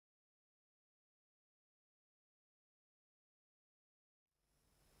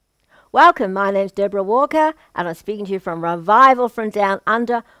Welcome, my name's Debra Walker and I'm speaking to you from Revival from Down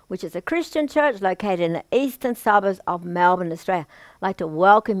Under, which is a Christian church located in the eastern suburbs of Melbourne, Australia. I'd like to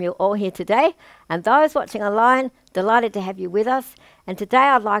welcome you all here today, and those watching online, delighted to have you with us. And today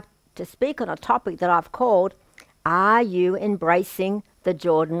I'd like to speak on a topic that I've called, Are You Embracing the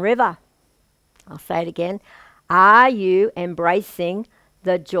Jordan River? I'll say it again. Are you embracing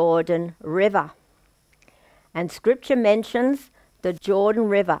the Jordan River? And Scripture mentions the Jordan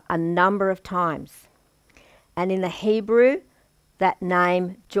River a number of times. And in the Hebrew, that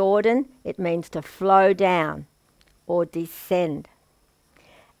name Jordan, it means to flow down or descend.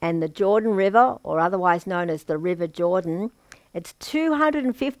 And the Jordan River, or otherwise known as the River Jordan, it's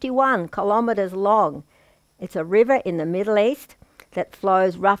 251 kilometers long. It's a river in the Middle East that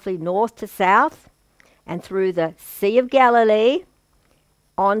flows roughly north to south and through the Sea of Galilee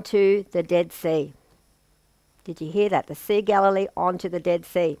onto the Dead Sea. Did you hear that? The Sea of Galilee onto the Dead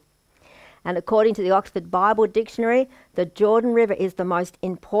Sea. And according to the Oxford Bible Dictionary, the Jordan River is the most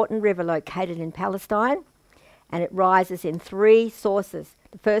important river located in Palestine, and it rises in three sources.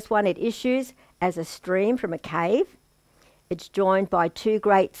 The first one, it issues as a stream from a cave. It's joined by two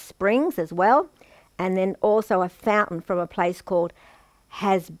great springs as well, and then also a fountain from a place called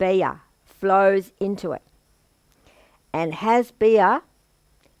Hasbea flows into it. And Hasbea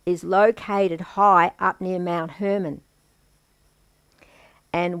is located high up near Mount Hermon.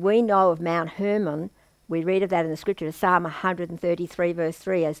 And we know of Mount Hermon, we read of that in the scripture, Psalm 133 verse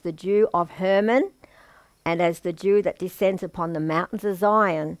 3, as the dew of Hermon and as the dew that descends upon the mountains of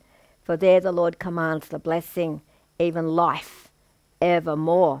Zion, for there the Lord commands the blessing, even life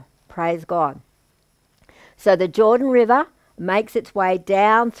evermore. Praise God. So the Jordan River makes its way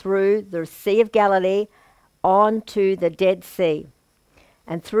down through the Sea of Galilee onto the Dead Sea.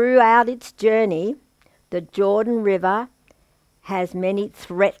 And throughout its journey, the Jordan River has many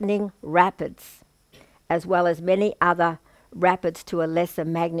threatening rapids, as well as many other rapids to a lesser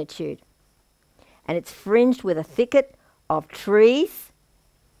magnitude. And it's fringed with a thicket of trees,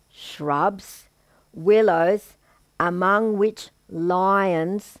 shrubs, willows, among which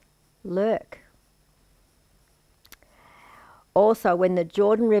lions lurk. Also, when the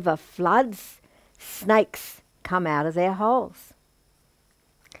Jordan River floods, snakes come out of their holes.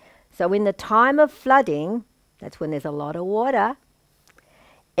 So in the time of flooding, that's when there's a lot of water,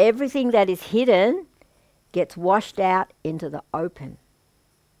 everything that is hidden gets washed out into the open.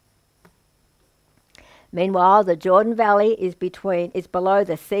 Meanwhile, the Jordan Valley is below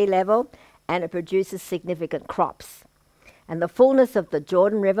the sea level, and it produces significant crops. And the fullness of the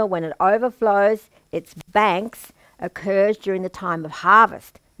Jordan River, when it overflows, its banks occurs during the time of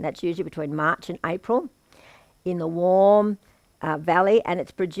harvest. And that's usually between March and April in the warm valley, and it's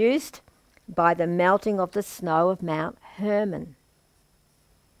produced by the melting of the snow of Mount Hermon.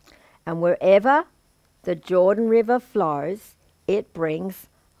 And wherever the Jordan River flows, it brings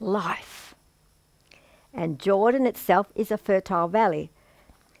life. And Jordan itself is a fertile valley.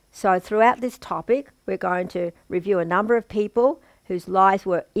 So throughout this topic, we're going to review a number of people whose lives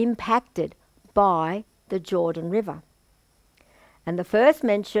were impacted by the Jordan River. And the first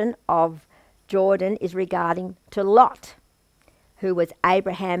mention of Jordan is regarding to Lot, who was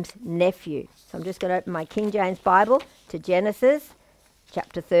Abraham's nephew. So I'm just going to open my King James Bible to Genesis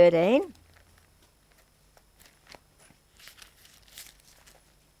chapter 13.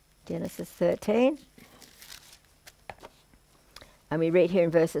 Genesis 13. And we read here in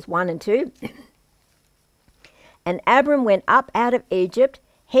verses 1 and 2. And Abram went up out of Egypt,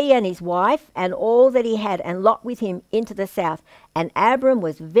 he and his wife, and all that he had, and Lot with him into the south. And Abram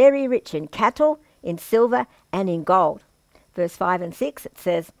was very rich in cattle, in silver, and in gold. Verse 5 and 6, it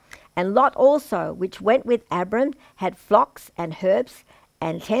says, And Lot also, which went with Abram, had flocks and herds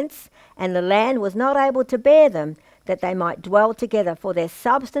and tents, and the land was not able to bear them, that they might dwell together, for their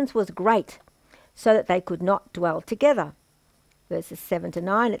substance was great, so that they could not dwell together. Verses 7 to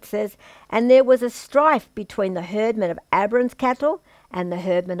 9, it says, And there was a strife between the herdmen of Abram's cattle and the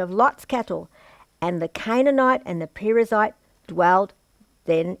herdmen of Lot's cattle, and the Canaanite and the Perizzite dwelled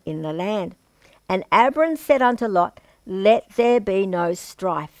then in the land. And Abram said unto Lot, Let there be no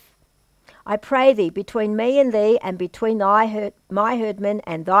strife, I pray thee, between me and thee, and between my herdmen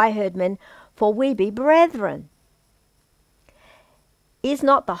and thy herdmen, for we be brethren. Is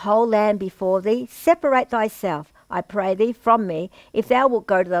not the whole land before thee? Separate thyself, I pray thee, from me. If thou wilt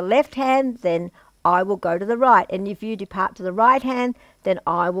go to the left hand, then I will go to the right. And if you depart to the right hand, then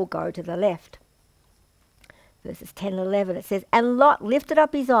I will go to the left. Verses 10 and 11, it says, And Lot lifted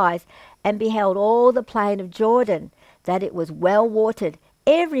up his eyes and beheld all the plain of Jordan, that it was well watered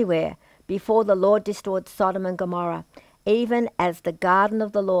everywhere, before the Lord destroyed Sodom and Gomorrah. even as the garden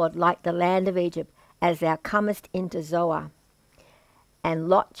of the Lord, like the land of Egypt, as thou comest into Zoar. And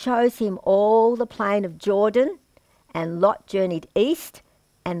Lot chose him all the plain of Jordan, and Lot journeyed east,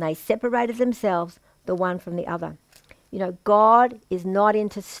 and they separated themselves, the one from the other. You know, God is not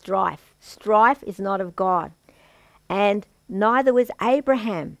into strife. Strife is not of God. And neither was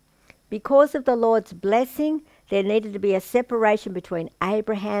Abraham. Because of the Lord's blessing, there needed to be a separation between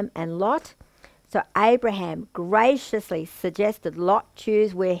Abraham and Lot. So Abraham graciously suggested Lot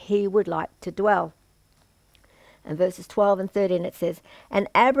choose where he would like to dwell. And verses 12 and 13 it says, And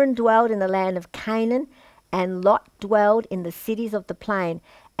Abram dwelled in the land of Canaan, and Lot dwelled in the cities of the plain,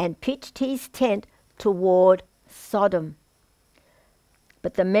 and pitched his tent toward Sodom.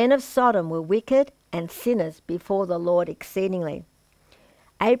 But the men of Sodom were wicked and sinners before the Lord exceedingly.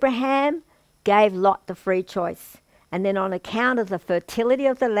 Abraham gave Lot the free choice, and then on account of the fertility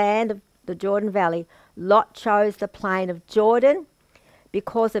of the land of the Jordan Valley, Lot chose the plain of Jordan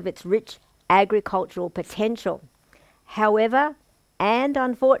because of its rich agricultural potential. However, and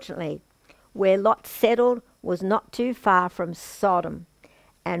unfortunately, where Lot settled was not too far from Sodom.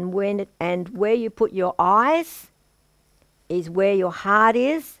 And where you put your eyes is where your heart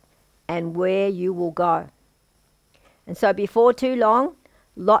is and where you will go. And so before too long,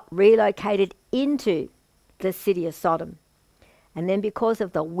 Lot relocated into the city of Sodom. And then because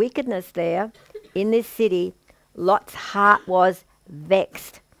of the wickedness there in this city, Lot's heart was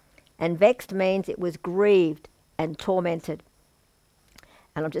vexed. And vexed means it was grieved and tormented.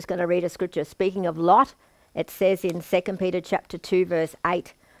 And I'm just going to read a scripture. Speaking of Lot, it says in 2 Peter chapter 2, verse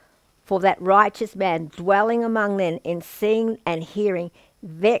 8, For that righteous man dwelling among them in seeing and hearing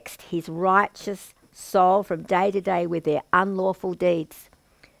vexed his righteous soul from day to day with their unlawful deeds.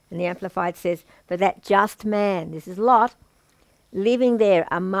 And the Amplified says, For that just man, this is Lot, living there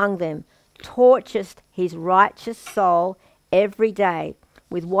among them, tortures his righteous soul every day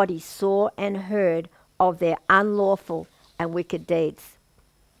with what he saw and heard of their unlawful and wicked deeds.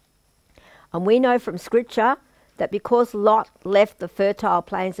 And we know from Scripture that because Lot left the fertile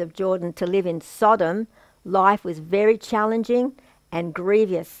plains of Jordan to live in Sodom, life was very challenging and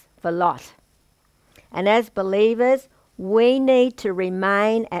grievous for Lot. And as believers, we need to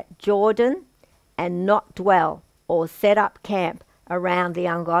remain at Jordan and not dwell or set up camp around the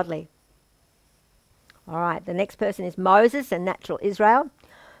ungodly. All right, the next person is Moses and natural Israel.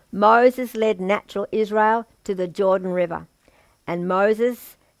 Moses led natural Israel to the Jordan River, and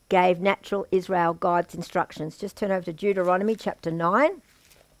Moses gave natural Israel God's instructions. Just turn over to Deuteronomy chapter 9.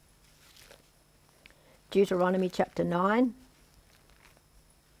 Deuteronomy chapter 9.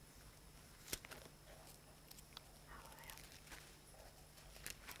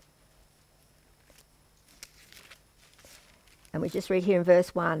 And we just read here in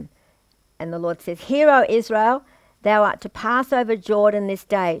verse 1. And the Lord says, Hear, O Israel, thou art to pass over Jordan this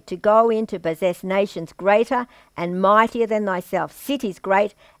day, to go in to possess nations greater and mightier than thyself, cities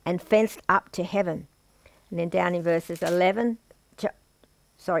great and fenced up to heaven. And then down in verses 11,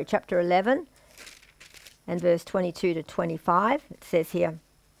 chapter 11, and verse 22 to 25, it says here,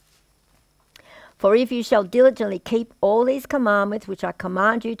 For if you shall diligently keep all these commandments which I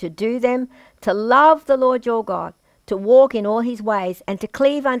command you to do them, to love the Lord your God, to walk in all his ways, and to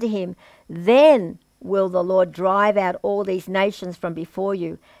cleave unto him, then will the Lord drive out all these nations from before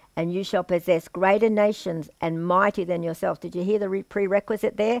you, and you shall possess greater nations and mightier than yourselves. Did you hear the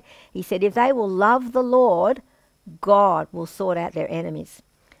prerequisite there? He said, if they will love the Lord, God will sort out their enemies.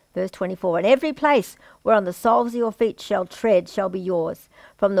 Verse 24, And every place whereon the soles of your feet shall tread shall be yours,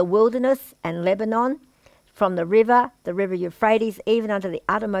 from the wilderness and Lebanon, from the river Euphrates, even unto the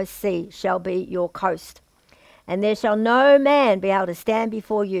uttermost sea shall be your coast. And there shall no man be able to stand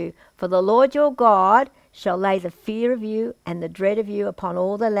before you, for the Lord your God shall lay the fear of you and the dread of you upon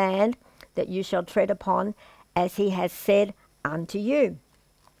all the land that you shall tread upon, as he has said unto you.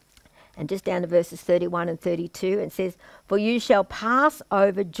 And just down to verses 31 and 32, it says, For you shall pass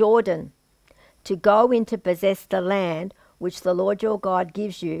over Jordan to go in to possess the land which the Lord your God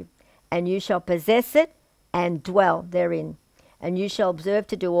gives you, and you shall possess it and dwell therein. And you shall observe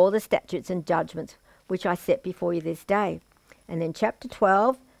to do all the statutes and judgments which I set before you this day. And in chapter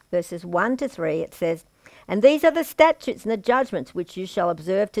 12, verses 1 to 3, it says, And these are the statutes and the judgments which you shall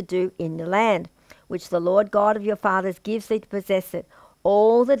observe to do in the land, which the Lord God of your fathers gives thee to possess it,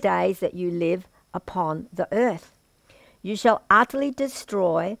 all the days that you live upon the earth. You shall utterly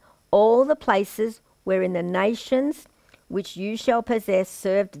destroy all the places wherein the nations which you shall possess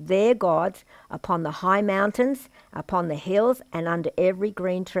served their gods, upon the high mountains, upon the hills, and under every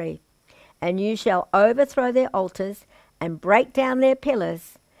green tree. And you shall overthrow their altars, and break down their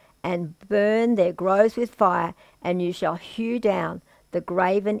pillars, and burn their groves with fire, and you shall hew down the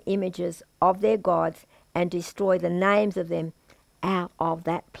graven images of their gods and destroy the names of them out of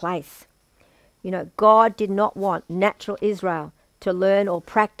that place. You know, God did not want natural Israel to learn or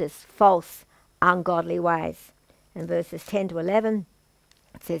practice false, ungodly ways. In verses 10 to 11,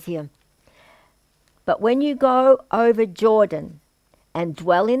 it says here, "But when you go over Jordan and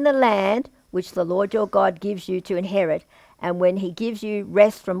dwell in the land which the Lord your God gives you to inherit, and when he gives you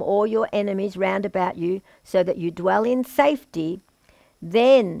rest from all your enemies round about you, so that you dwell in safety,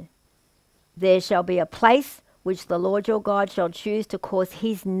 then there shall be a place which the Lord your God shall choose to cause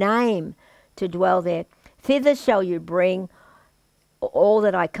his name to dwell there. Thither shall you bring all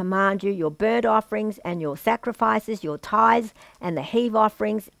that I command you, your burnt offerings and your sacrifices, your tithes and the heave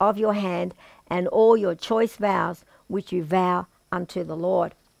offerings of your hand, and all your choice vows which you vow unto the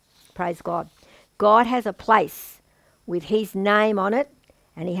Lord." Praise God. God has a place with his name on it,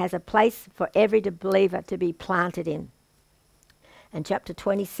 and he has a place for every believer to be planted in. And chapter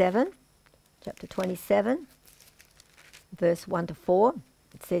 27, verse 1 to 4,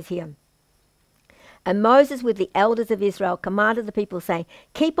 it says here, "And Moses with the elders of Israel commanded the people, saying,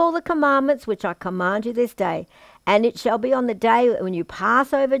 Keep all the commandments which I command you this day, and it shall be on the day when you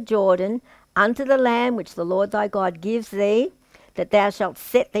pass over Jordan unto the land which the Lord thy God gives thee, that thou shalt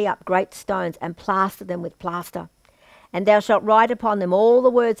set thee up great stones and plaster them with plaster. And thou shalt write upon them all the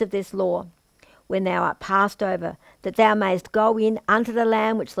words of this law, when thou art passed over, that thou mayest go in unto the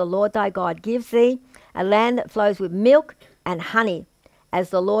land which the Lord thy God gives thee, a land that flows with milk and honey, as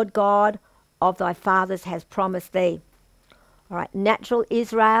the Lord God of thy fathers has promised thee." All right, natural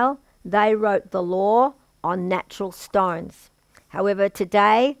Israel, they wrote the law on natural stones. However,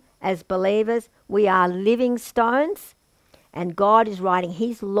 today, as believers, we are living stones, and God is writing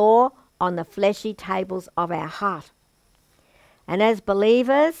his law on the fleshy tables of our heart. And as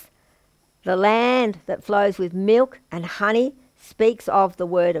believers, the land that flows with milk and honey speaks of the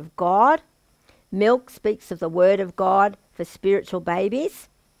Word of God. Milk speaks of the Word of God for spiritual babies,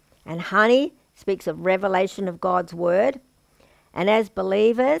 and honey speaks of revelation of God's Word. And as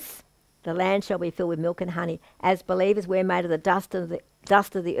believers, the land shall be filled with milk and honey. As believers, we're made of the dust of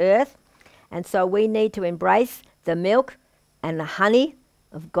the earth, and so we need to embrace the milk and the honey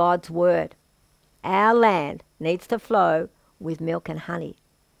of God's Word. Our land needs to flow with milk and honey,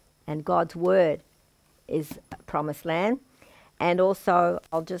 and God's Word is a promised land. And also,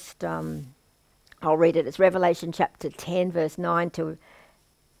 I'll read it. It's Revelation chapter 10, verse 9 to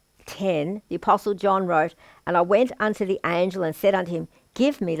 10. The Apostle John wrote, "And I went unto the angel and said unto him,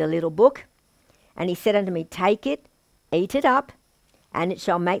 Give me the little book. And he said unto me, Take it, eat it up, and it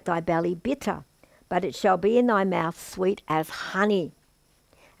shall make thy belly bitter, but it shall be in thy mouth sweet as honey.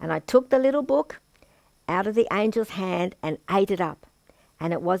 And I took the little book out of the angel's hand and ate it up,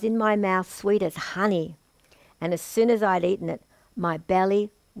 and it was in my mouth sweet as honey. And as soon as I had eaten it, my belly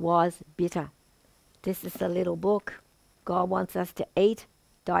was bitter." This is the little book. God wants us to eat,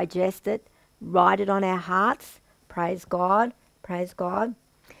 digest it, write it on our hearts. Praise God, praise God.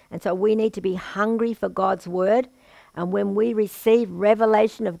 And so we need to be hungry for God's Word. And when we receive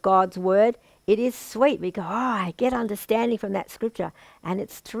revelation of God's Word, it is sweet. We go, I get understanding from that scripture. And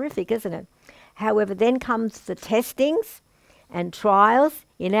it's terrific, isn't it? However, then comes the testings and trials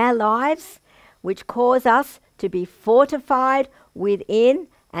in our lives, which cause us to be fortified within,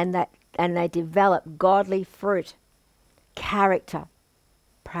 and they develop godly fruit, character.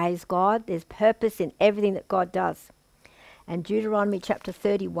 Praise God. There's purpose in everything that God does. And Deuteronomy chapter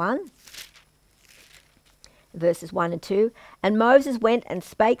 31, verses 1 and 2. "And Moses went and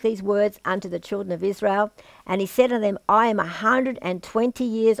spake these words unto the children of Israel, and he said unto them, I am 120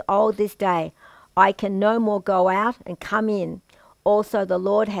 years old this day. I can no more go out and come in. Also the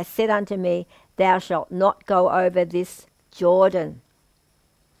Lord has said unto me, Thou shalt not go over this Jordan."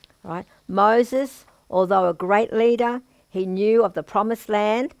 Right? Moses, although a great leader, he knew of the promised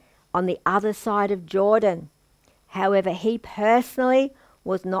land on the other side of Jordan. However, he personally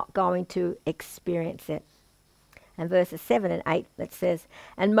was not going to experience it. And verses 7 and 8, it says,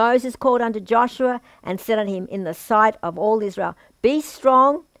 "And Moses called unto Joshua and said unto him in the sight of all Israel, Be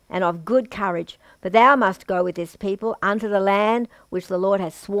strong and of good courage, for thou must go with this people unto the land which the Lord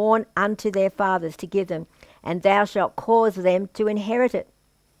has sworn unto their fathers to give them, and thou shalt cause them to inherit it.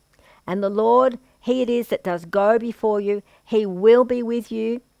 And the Lord, he it is that does go before you. He will be with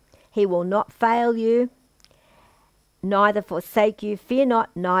you. He will not fail you, neither forsake you. Fear not,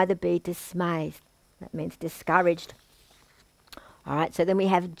 neither be dismayed." That means discouraged. All right, so then we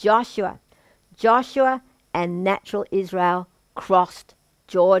have Joshua. Joshua and natural Israel crossed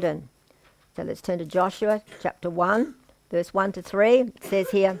Jordan. So let's turn to Joshua chapter 1, verse 1 to 3. It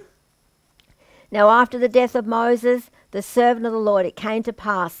says here, Now after the death of Moses, the servant of the Lord, it came to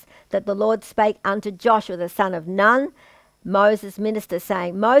pass that the Lord spake unto Joshua the son of Nun, Moses' minister,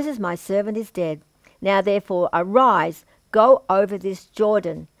 saying, Moses, my servant, is dead. Now therefore arise, go over this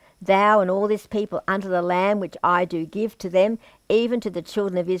Jordan, thou and all this people, unto the land which I do give to them, even to the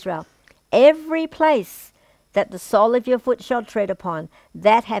children of Israel. Every place that the sole of your foot shall tread upon,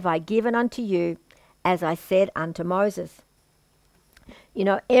 that have I given unto you, as I said unto Moses. You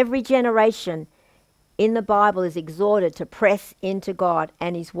know, every generation in the Bible is exhorted to press into God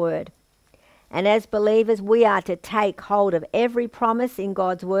and his word. And as believers, we are to take hold of every promise in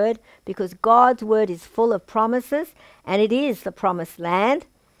God's word, because God's word is full of promises, and it is the promised land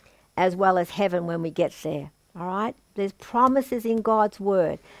as well as heaven when we get there. All right? There's promises in God's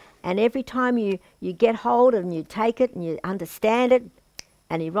word. And every time you get hold and you take it and you understand it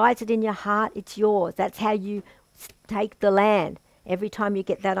and he writes it in your heart, it's yours. That's how you take the land, every time you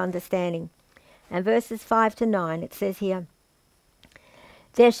get that understanding. And verses 5 to 9, it says here,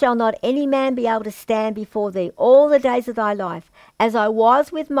 there shall not any man be able to stand before thee all the days of thy life. As I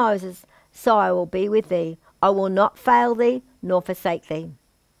was with Moses, so I will be with thee. I will not fail thee, nor forsake thee.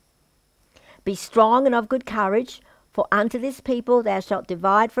 Be strong and of good courage, for unto this people thou shalt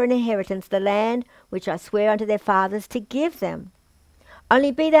divide for an inheritance the land which I swear unto their fathers to give them.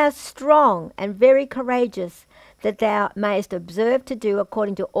 Only be thou strong and very courageous, that thou mayest observe to do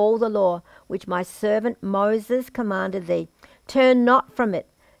according to all the law which my servant Moses commanded thee. Turn not from it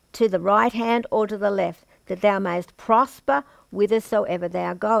to the right hand or to the left, that thou mayest prosper whithersoever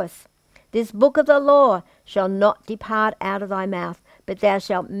thou goest. This book of the law shall not depart out of thy mouth, but thou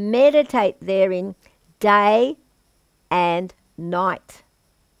shalt meditate therein day and night,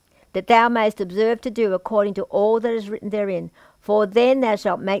 that thou mayest observe to do according to all that is written therein. For then thou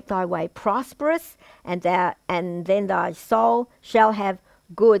shalt make thy way prosperous, and then thy soul shall have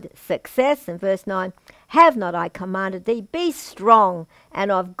good success. And verse 9, have not I commanded thee? Be strong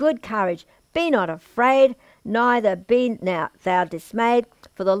and of good courage. Be not afraid, neither be now thou dismayed,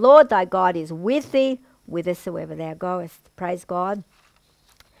 for the Lord thy God is with thee whithersoever thou goest. Praise God.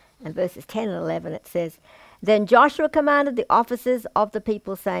 And verses 10 and 11, it says, then Joshua commanded the officers of the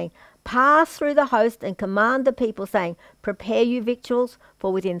people, saying, pass through the host and command the people, saying, prepare you victuals,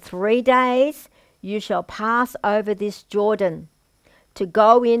 for within 3 days you shall pass over this Jordan, to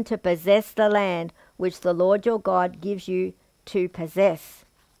go in to possess the land which the Lord your God gives you to possess.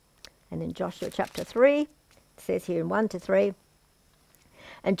 And in Joshua chapter 3, it says here in 1 to 3,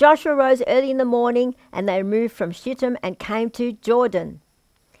 and Joshua rose early in the morning, and they moved from Shittim and came to Jordan,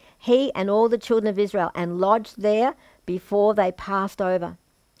 he and all the children of Israel, and lodged there before they passed over.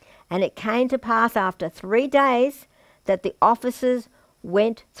 And it came to pass after 3 days that the officers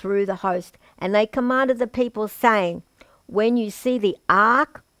went through the host, and they commanded the people, saying, when you see the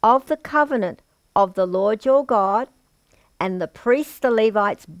ark of the covenant of the Lord your God, and the priests the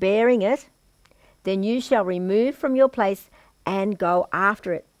Levites bearing it, then you shall remove from your place and go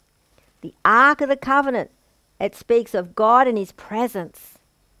after it. The ark of the covenant, it speaks of God and his presence.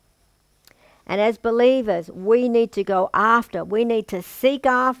 And as believers, we need to go after, we need to seek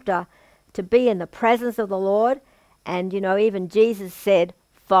after, to be in the presence of the Lord. And, you know, even Jesus said,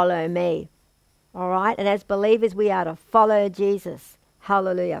 follow me. All right? And as believers, we are to follow Jesus.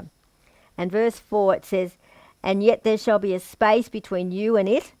 Hallelujah. And verse 4, it says, and yet there shall be a space between you and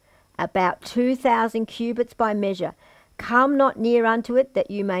it, about 2,000 cubits by measure. Come not near unto it, that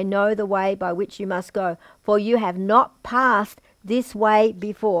you may know the way by which you must go, for you have not passed this way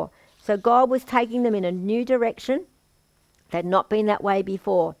before. So God was taking them in a new direction. They'd not been that way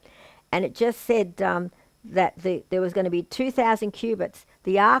before. And it just said that there was going to be 2,000 cubits.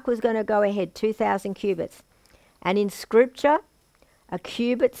 The ark was going to go ahead 2,000 cubits. And in Scripture, a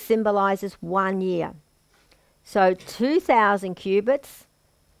cubit symbolizes 1 year. So 2,000 cubits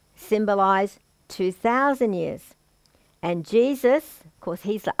symbolize 2,000 years. And Jesus, of course,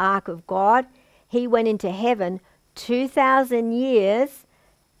 he's the ark of God. He went into heaven 2,000 years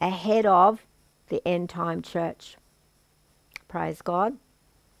ahead of the end time church. Praise God.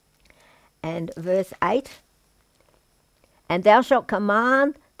 And verse 8, and thou shalt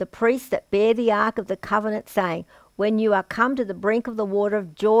command the priests that bear the ark of the covenant, saying, when you are come to the brink of the water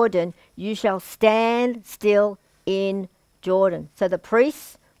of Jordan, you shall stand still in Jordan. So the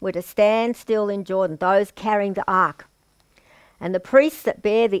priests were to stand still in Jordan, those carrying the ark. And the priests that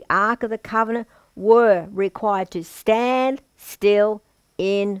bear the ark of the covenant were required to stand still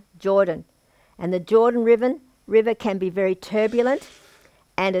in Jordan. And the Jordan River can be very turbulent.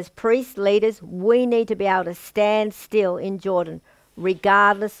 And as priest leaders, we need to be able to stand still in Jordan,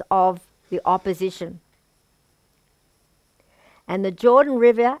 regardless of the opposition. And the Jordan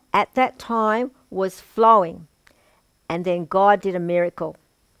River at that time was flowing. And then God did a miracle.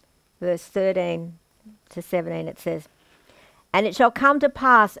 Verse 13 to 17 it says, "And it shall come to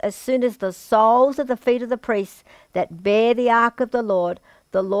pass, as soon as the soles of the feet of the priests that bear the ark of the Lord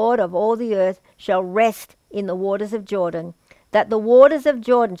of all the earth, shall rest in the waters of Jordan, that the waters of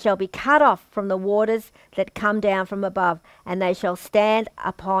Jordan shall be cut off from the waters that come down from above, and they shall stand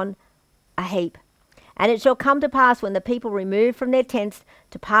upon a heap. And it shall come to pass, when the people remove from their tents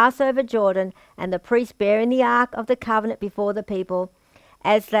to pass over Jordan, and the priests bearing the ark of the covenant before the people,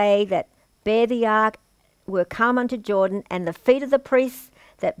 as they that bear the ark were come unto Jordan, and the feet of the priests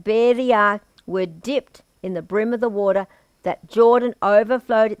that bear the ark were dipped in the brim of the water, that Jordan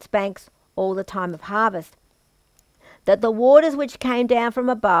overflowed its banks all the time of harvest, that the waters which came down from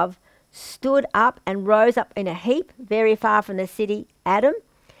above stood up and rose up in a heap very far from the city Adam,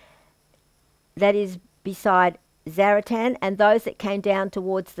 that is beside Zaratan, and those that came down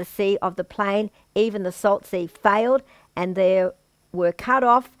towards the sea of the plain, even the salt sea, failed, and they were cut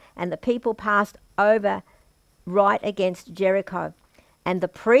off, and the people passed over right against Jericho. And the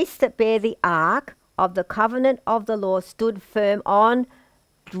priests that bear the ark of the covenant of the Lord stood firm on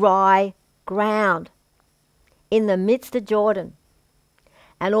dry ground in the midst of Jordan.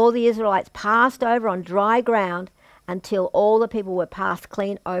 And all the Israelites passed over on dry ground until all the people were passed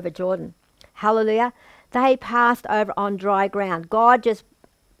clean over Jordan." Hallelujah. They passed over on dry ground. God just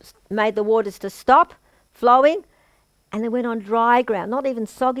made the waters to stop flowing, and they went on dry ground, not even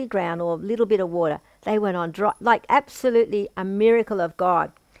soggy ground or a little bit of water. They went on dry, like absolutely a miracle of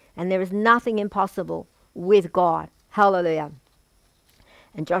God. And there is nothing impossible with God. Hallelujah.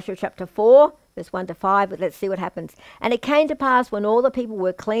 And Joshua chapter 4, verse 1 to 5, but let's see what happens. "And it came to pass, when all the people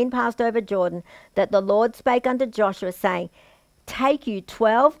were clean passed over Jordan, that the Lord spake unto Joshua, saying, Take you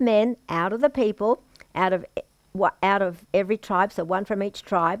 12 men out of the people, out of every tribe, so one from each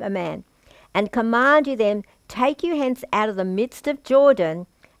tribe, a man, and command you them, take you hence out of the midst of Jordan,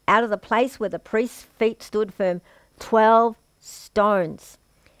 out of the place where the priest's feet stood firm, 12 stones.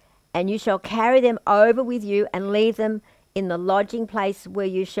 And you shall carry them over with you and leave them in the lodging place where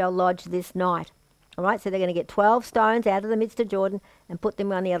you shall lodge this night." All right, so they're going to get 12 stones out of the midst of Jordan and put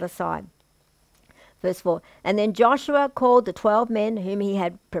them on the other side. Verse 4, "And then Joshua called the 12 men whom he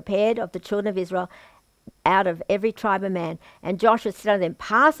had prepared of the children of Israel, out of every tribe a man. And Joshua said unto them,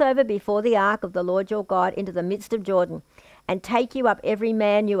 Pass over before the ark of the Lord your God into the midst of Jordan, and take you up every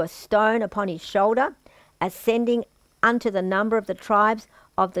man you a stone upon his shoulder, ascending unto the number of the tribes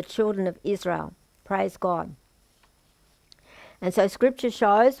of the children of Israel." Praise God. And so scripture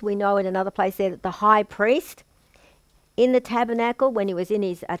shows, we know in another place there, that the high priest in the tabernacle, when he was in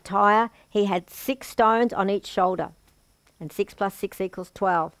his attire, he had 6 stones on each shoulder. And 6 plus 6 equals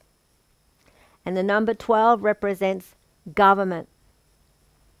 12. And the number 12 represents government.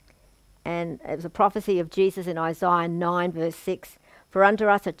 And it was a prophecy of Jesus in Isaiah 9 verse 6. "For unto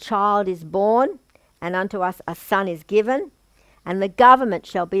us a child is born, and unto us a son is given, and the government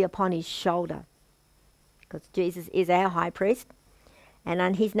shall be upon his shoulder." Because Jesus is our high priest. "And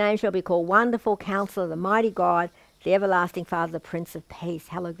on his name shall be called Wonderful Counselor, the Mighty God, the Everlasting Father, the Prince of Peace."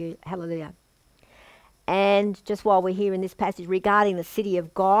 Hallelujah. And just while we're here in this passage regarding the city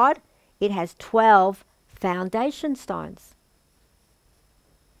of God, it has 12 foundation stones.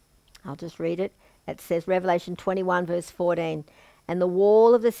 I'll just read it. It says, Revelation 21 verse 14, "And the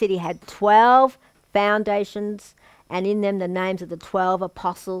wall of the city had 12 foundations, and in them the names of the 12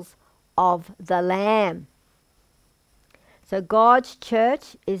 apostles of the Lamb." So God's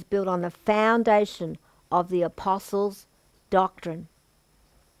church is built on the foundation of the apostles' doctrine.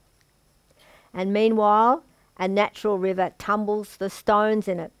 And meanwhile, a natural river tumbles the stones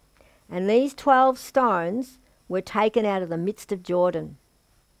in it. And these 12 stones were taken out of the midst of Jordan.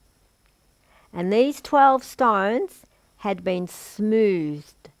 And these 12 stones had been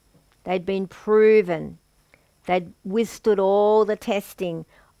smoothed. They'd been proven. They'd withstood all the testing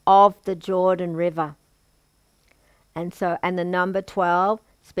of the Jordan River. And the number 12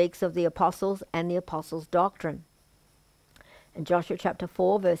 speaks of the apostles and the apostles' doctrine. In Joshua chapter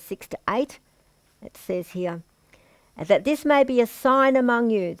 4 verse 6 to 8, it says here, "That this may be a sign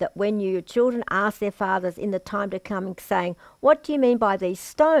among you, that when your children ask their fathers in the time to come, saying, What do you mean by these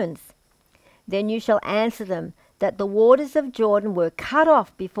stones? Then you shall answer them, that the waters of Jordan were cut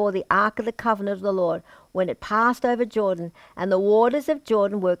off before the ark of the covenant of the Lord, when it passed over Jordan, and the waters of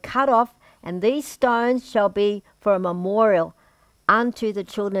Jordan were cut off, and these stones shall be for a memorial unto the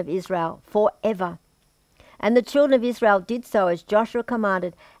children of Israel forever. And the children of Israel did so as Joshua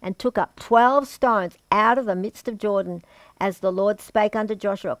commanded, and took up 12 stones out of the midst of Jordan, as the Lord spake unto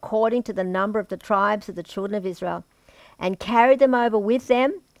Joshua, according to the number of the tribes of the children of Israel. and carried them over with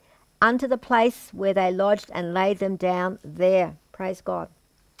them unto the place where they lodged and laid them down there. Praise God.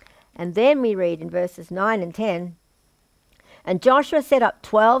 And then we read in verses 9 and 10, and Joshua set up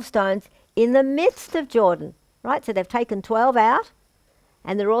 12 stones in the midst of Jordan. Right, so they've taken 12 out,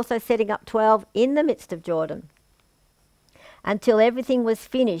 and they're also setting up 12 in the midst of Jordan, until everything was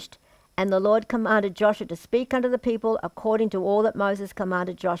finished. And the Lord commanded Joshua to speak unto the people according to all that Moses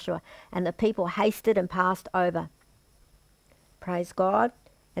commanded Joshua. And the people hasted and passed over. Praise God.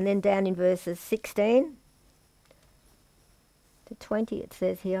 And then down in verses 16 to 20 it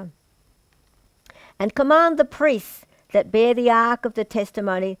says here, and command the priests that bear the ark of the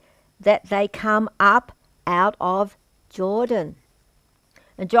testimony that they come up out of Jordan.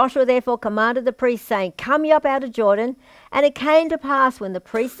 And Joshua therefore commanded the priests, saying, come ye up out of Jordan. And it came to pass, when the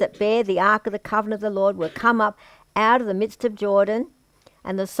priests that bare the ark of the covenant of the Lord were come up out of the midst of Jordan,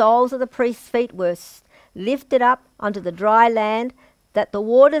 and the soles of the priests' feet were lifted up unto the dry land, that the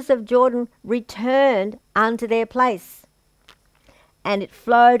waters of Jordan returned unto their place. And it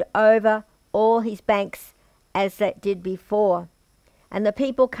flowed over all his banks as it did before. And the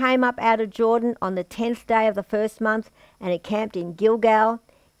people came up out of Jordan on the 10th day of the first month, and encamped in Gilgal,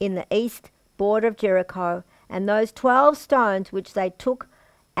 in the east border of Jericho. And those 12 stones which they took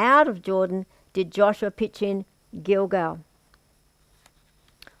out of Jordan did Joshua pitch in Gilgal.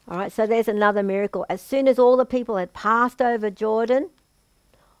 All right, so there's another miracle. As soon as all the people had passed over Jordan,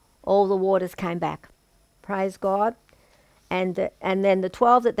 all the waters came back. Praise God. And then the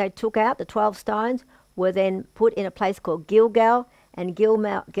 12 that they took out, the 12 stones, were then put in a place called Gilgal. And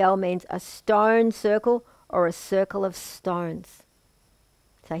Gilgal means a stone circle, or a circle of stones.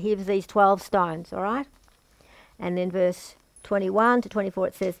 So here's these 12 stones, all right? And then verse 21 to 24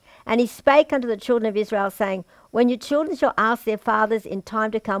 it says, and he spake unto the children of Israel, saying, when your children shall ask their fathers in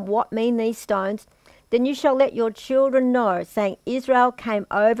time to come, what mean these stones? Then you shall let your children know, saying, Israel came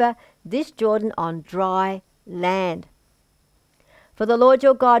over this Jordan on dry land. For the Lord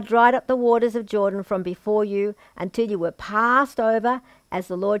your God dried up the waters of Jordan from before you, until you were passed over, as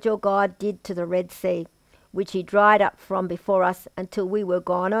the Lord your God did to the Red Sea, which he dried up from before us until we were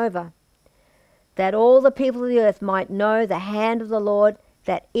gone over, that all the people of the earth might know the hand of the Lord,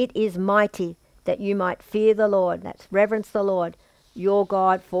 that it is mighty, that you might fear the Lord, that's reverence the Lord, your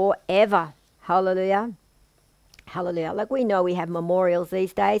God forever. Hallelujah. Hallelujah. Like we know we have memorials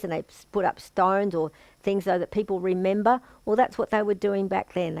these days, and they put up stones or things so that people remember. Well, that's what they were doing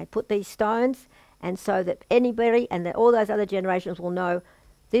back then. They put these stones, and so that anybody and that all those other generations will know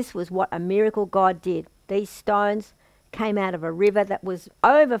this was what a miracle God did. These stones came out of a river that was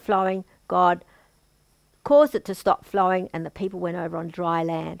overflowing. God caused it to stop flowing, and the people went over on dry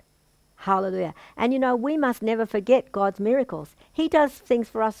land. Hallelujah. And you know, we must never forget God's miracles. He does things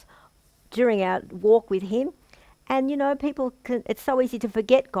for us during our walk with him. And you know, people can, it's so easy to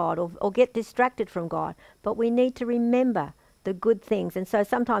forget God or get distracted from God. But we need to remember the good things. And so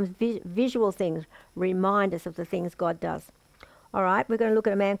sometimes visual things remind us of the things God does. All right, we're going to look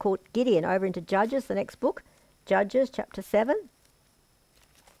at a man called Gideon over into Judges, the next book. Judges chapter 7.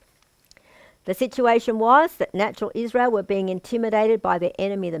 The situation was that natural Israel were being intimidated by their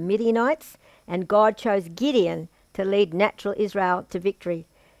enemy, the Midianites, and God chose Gideon to lead natural Israel to victory.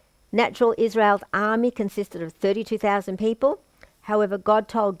 Natural Israel's army consisted of 32,000 people. However, God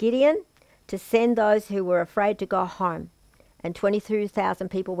told Gideon to send those who were afraid to go home, and 22,000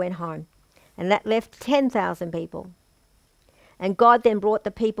 people went home, and that left 10,000 people. And God then brought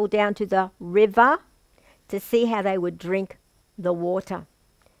the people down to the river to see how they would drink the water.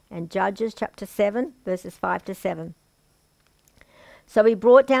 And Judges chapter 7, verses 5 to 7. So he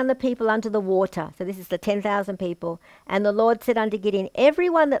brought down the people unto the water. So this is the 10,000 people. And the Lord said unto Gideon, every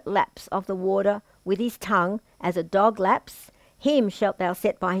one that laps of the water with his tongue, as a dog laps, him shalt thou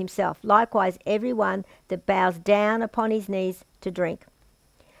set by himself. Likewise every one that bows down upon his knees to drink.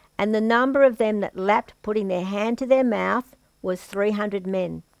 And the number of them that lapped, putting their hand to their mouth, was 300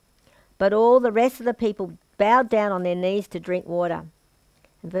 men. But all the rest of the people bowed down on their knees to drink water.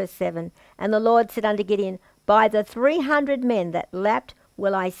 And verse 7, and the Lord said unto Gideon, by the 300 men that lapped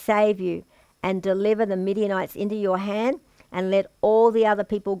will I save you, and deliver the Midianites into your hand, and let all the other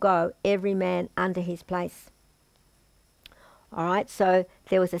people go, every man unto his place. All right, so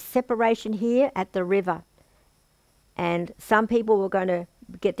there was a separation here at the river. And some people were going to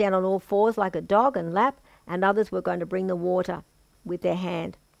get down on all fours like a dog and lap, and others were going to bring the water with their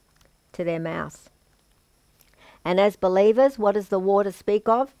hand to their mouth. And as believers, what does the water speak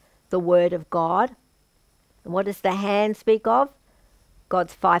of? The word of God. And what does the hand speak of?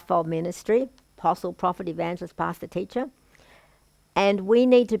 God's fivefold ministry: apostle, prophet, evangelist, pastor, teacher. And we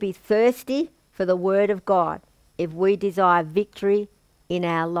need to be thirsty for the word of God. if we desire victory in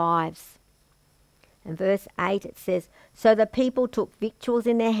our lives. In verse 8 it says, so the people took victuals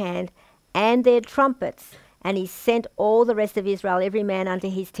in their hand and their trumpets, and he sent all the rest of Israel, every man unto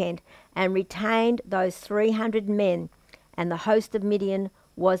his tent, and retained those 300 men, and the host of Midian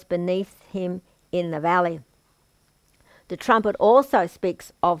was beneath him in the valley. The trumpet also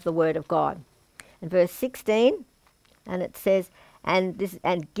speaks of the word of God. In verse 16, and it says,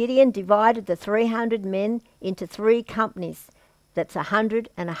 and Gideon divided the 300 men into 3 companies. That's 100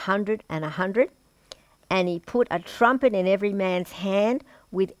 and 100 and 100. And he put a trumpet in every man's hand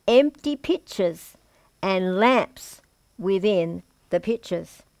with empty pitchers and lamps within the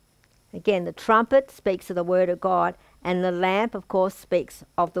pitchers. Again, the trumpet speaks of the word of God, and the lamp, of course, speaks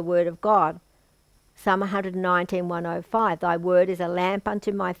of the word of God. Psalm 119, 105, thy word is a lamp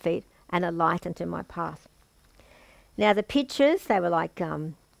unto my feet and a light unto my path. Now the pitchers, they were like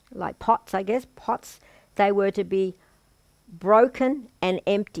pots, I guess, pots. They were to be broken and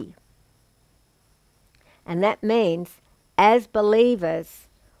empty. And that means, as believers,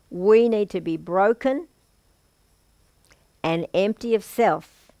 we need to be broken and empty of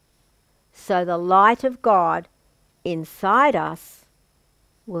self, so the light of God inside us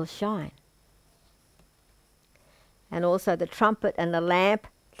will shine. And also the trumpet and the lamp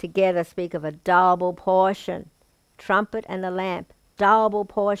together speak of a double portion. Trumpet and the lamp, double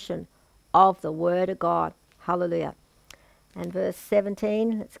portion of the word of God. Hallelujah. And verse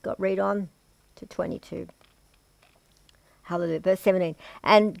 17, let's read on to 22. Hallelujah. Verse 17.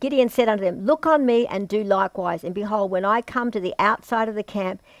 And Gideon said unto them, look on me and do likewise. And behold, when I come to the outside of the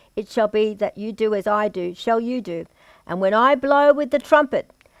camp, it shall be that you do as I do, shall you do. And when I blow with the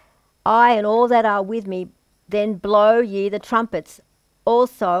trumpet, I and all that are with me, then blow ye the trumpets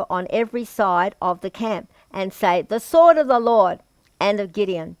also on every side of the camp, and say, the sword of the Lord and of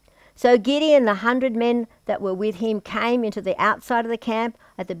Gideon. So Gideon, the 100 men that were with him, came into the outside of the camp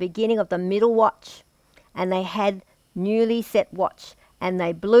at the beginning of the middle watch, and they had newly set watch, and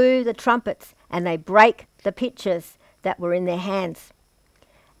they blew the trumpets, and they brake the pitchers that were in their hands.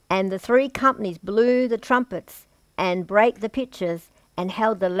 And the 3 companies blew the trumpets, and brake the pitchers, and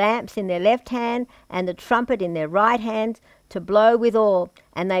held the lamps in their left hand, and the trumpet in their right hand, to blow withal.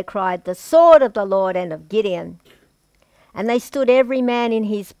 And they cried, the sword of the Lord and of Gideon. And they stood every man in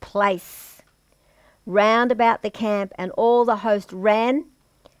his place, round about the camp, and all the host ran,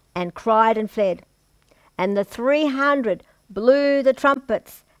 and cried and fled. And the 300 blew the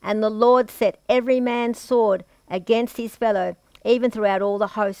trumpets, and the Lord set every man's sword against his fellow, even throughout all the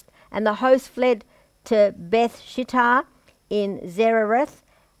host. And the host fled to Beth Shittah in Zerereth,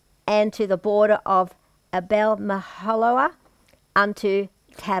 and to the border of Abel Mahaloah, unto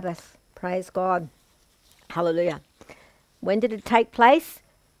Tabbath. Praise God. Hallelujah. When did it take place?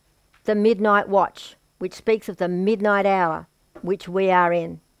 The midnight watch, which speaks of the midnight hour, which we are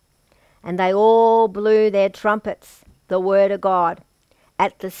in. And they all blew their trumpets, the word of God,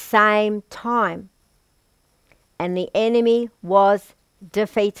 at the same time. And the enemy was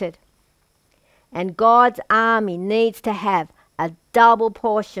defeated. And God's army needs to have a double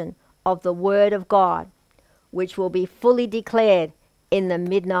portion of the word of God, which will be fully declared in the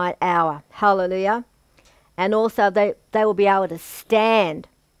midnight hour. Hallelujah. And also they will be able to stand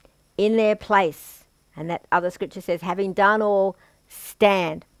in their place. And that other scripture says, having done all,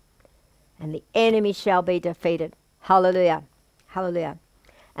 stand. And the enemy shall be defeated. Hallelujah. Hallelujah.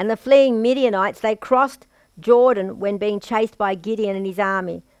 And the fleeing Midianites, they crossed Jordan when being chased by Gideon and his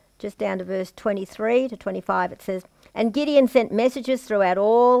army. Just down to verse 23 to 25 it says, and Gideon sent messages throughout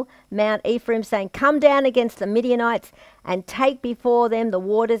all Mount Ephraim, saying, come down against the Midianites, and take before them the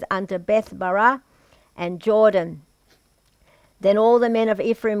waters unto Beth-barah and Jordan. Then all the men of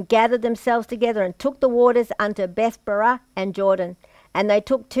Ephraim gathered themselves together, and took the waters unto Beth-barah and Jordan. And they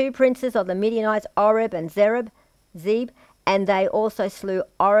took 2 princes of the Midianites, Oreb and Zeb, and they also slew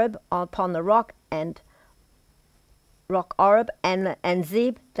Oreb upon the rock, and Oreb, and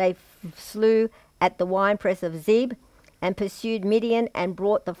Zeb they slew at the winepress of Zeb, and pursued Midian, and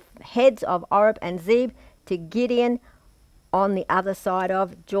brought the heads of Oreb and Zeb to Gideon on the other side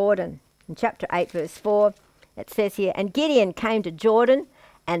of Jordan. In chapter 8 verse 4 it says here, and Gideon came to Jordan,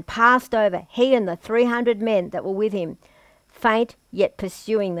 and passed over, he and the 300 men that were with him, faint yet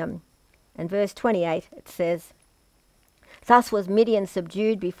pursuing them. And verse 28 it says, thus was Midian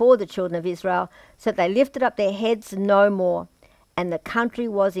subdued before the children of Israel, so that they lifted up their heads no more. And the country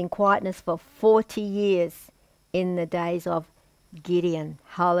was in quietness for 40 years in the days of Gideon.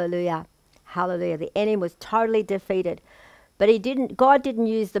 Hallelujah. Hallelujah. The enemy was totally defeated. But God didn't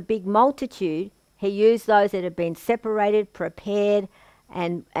use the big multitude. He used those that had been separated, prepared,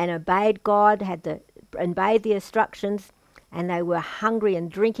 and obeyed God, had the obeyed the instructions, and they were hungry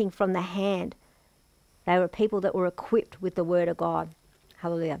and drinking from the hand. They were people that were equipped with the word of God.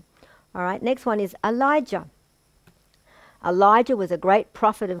 Hallelujah. All right, next one is Elijah. Elijah was a great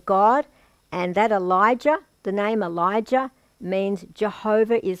prophet of God, and that Elijah, the name Elijah, means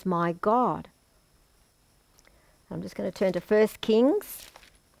Jehovah is my God. I'm just going to turn to 1 Kings.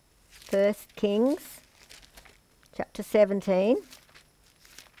 1 Kings, chapter 17.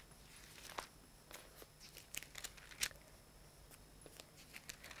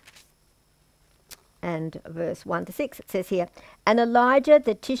 And verse 1 to 6, it says here, And Elijah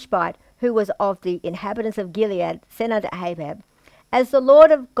the Tishbite, who was of the inhabitants of Gilead, said unto Ahab, As the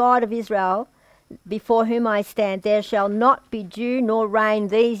Lord of God of Israel, before whom I stand, there shall not be dew nor rain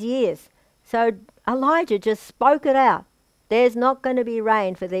these years. So Elijah just spoke it out. There's not going to be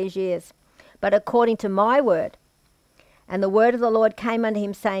rain for these years, but according to my word. And the word of the Lord came unto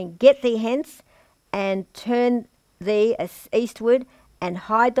him, saying, Get thee hence, and turn thee eastward, and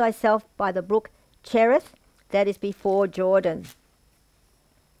hide thyself by the brook Cherith, that is before Jordan.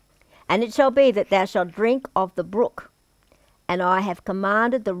 And it shall be that thou shalt drink of the brook, and I have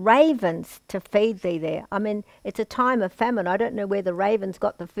commanded the ravens to feed thee there. I mean, it's a time of famine. I don't know where the ravens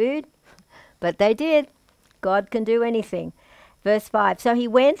got the food, but they did. God can do anything. Verse 5, So he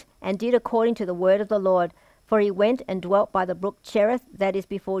went and did according to the word of the Lord, for he went and dwelt by the brook Cherith, that is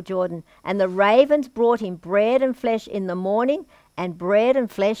before Jordan. And the ravens brought him bread and flesh in the morning, and bread and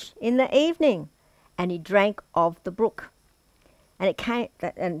flesh in the evening. And he drank of the brook. And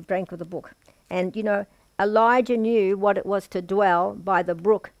drank of the brook. And, you know, Elijah knew what it was to dwell by the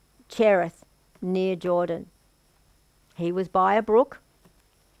brook Cherith near Jordan. He was by a brook.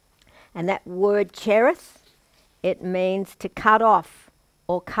 And that word Cherith, it means to cut off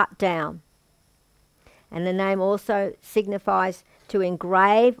or cut down. And the name also signifies to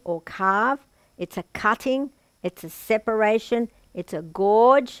engrave or carve. It's a cutting, it's a separation, it's a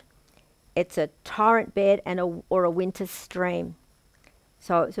gorge, it's a torrent bed or a winter stream.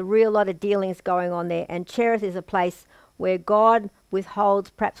 So it's a real lot of dealings going on there. And Cherith is a place where God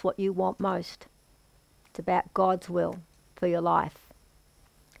withholds perhaps what you want most. It's about God's will for your life.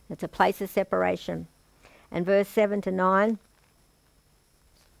 It's a place of separation. And verse 7 to 9,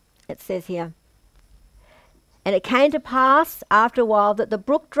 it says here, And it came to pass after a while that the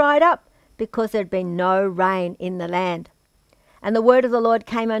brook dried up, because there had been no rain in the land. And the word of the Lord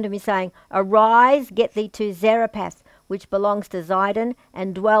came unto me, saying, Arise, get thee to Zarephath, which belongs to Zidon,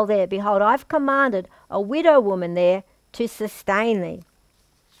 and dwell there. Behold, I've commanded a widow woman there to sustain thee.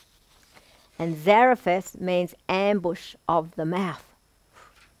 And Zarephath means ambush of the mouth.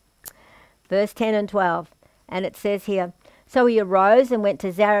 Verse 10 and 12, and it says here, So he arose and went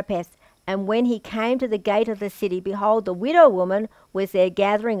to Zarephath, and when he came to the gate of the city, behold, the widow woman was there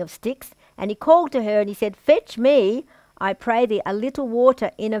gathering of sticks, and he called to her, and he said, Fetch me, I pray thee, a little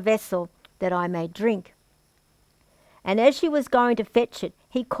water in a vessel, that I may drink. And as she was going to fetch it,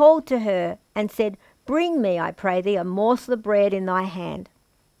 he called to her and said, Bring me, I pray thee, a morsel of bread in thy hand.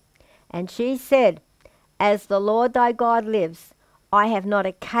 And she said, As the Lord thy God lives, I have not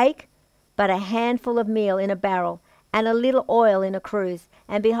a cake, but a handful of meal in a barrel, and a little oil in a cruse.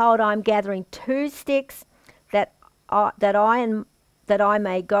 And behold, I am gathering 2 sticks, that I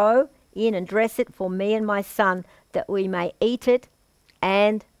may go in and dress it for me and my son, that we may eat it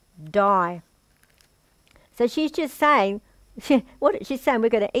and die. So she's just saying, she's saying, we're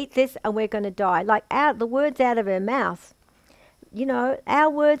going to eat this and we're going to die. Like the words out of her mouth. You know, our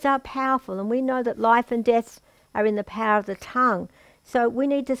words are powerful, and we know that life and death are in the power of the tongue. So we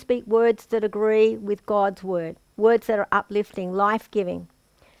need to speak words that agree with God's word, words that are uplifting, life-giving.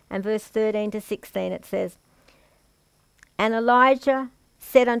 And verse 13 to 16 it says, And Elijah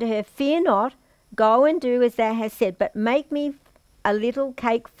said unto her, Fear not, go and do as thou hast said, but make me a little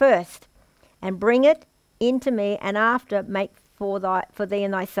cake first, and bring it into me, and after make for thee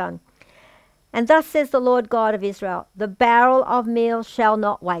and thy son. And thus says the Lord God of Israel, The barrel of meal shall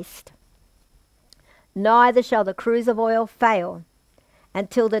not waste, neither shall the cruse of oil fail,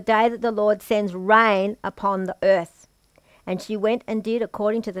 until the day that the Lord sends rain upon the earth. And she went and did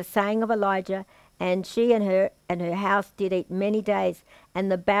according to the saying of Elijah, and she and her house did eat many days, and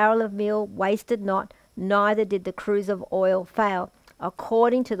the barrel of meal wasted not, neither did the cruse of oil fail,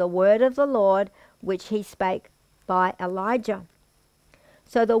 according to the word of the Lord which he spake by Elijah.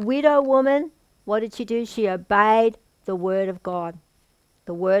 So the widow woman, what did she do? She obeyed the word of God,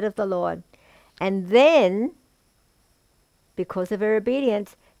 the word of the Lord. And then, because of her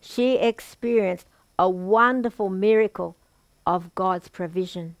obedience, she experienced a wonderful miracle of God's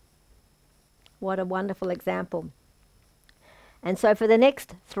provision. What a wonderful example. And so for the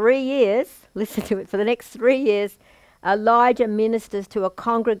next 3 years, listen to it, for the next 3 years, Elijah ministers to a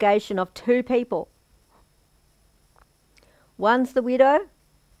congregation of 2 people. One's the widow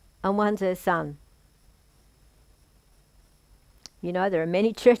and one's her son. You know, there are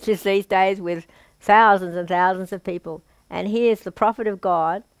many churches these days with thousands and thousands of people. And here's the prophet of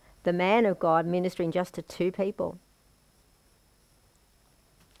God, the man of God, ministering just to 2 people.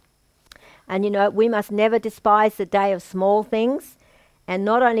 And you know, we must never despise the day of small things. And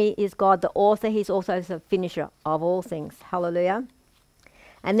not only is God the author, he's also the finisher of all things. Hallelujah.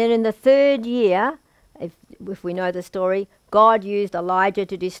 And then in the 3rd year, if we know the story, God used Elijah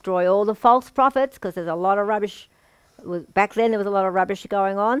to destroy all the false prophets, because there's a lot of rubbish. Back then there was a lot of rubbish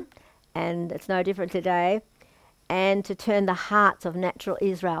going on, and it's no different today. And to turn the hearts of natural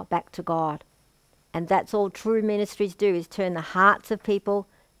Israel back to God. And that's all true ministries do, is turn the hearts of people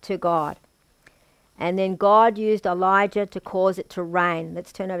to God. And then God used Elijah to cause it to rain.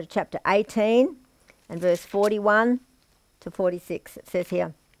 Let's turn over to chapter 18 and verse 41 to 46. It says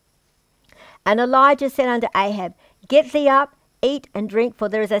here, "And Elijah said unto Ahab, Get thee up, eat and drink, for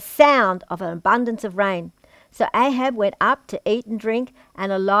there is a sound of an abundance of rain. So Ahab went up to eat and drink,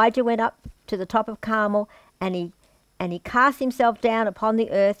 and Elijah went up to the top of Carmel, and he cast himself down upon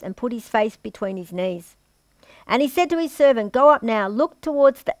the earth and put his face between his knees. And he said to his servant, Go up now, look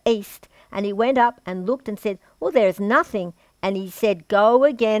towards the east. And he went up and looked and said, Well, there is nothing. And he said, Go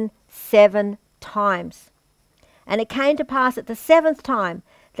again 7 times. And it came to pass at the 7th time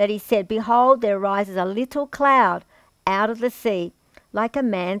that he said, Behold, there rises a little cloud out of the sea, like a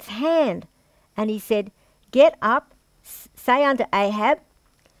man's hand. And he said, Get up, say unto Ahab,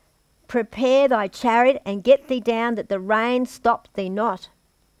 Prepare thy chariot, and get thee down, that the rain stop thee not.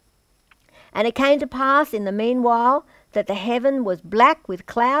 And it came to pass in the meanwhile that the heaven was black with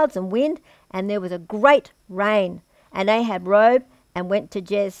clouds and wind, and there was a great rain. And Ahab rose and went to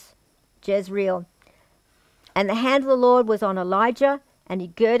Jezreel. And the hand of the Lord was on Elijah, and he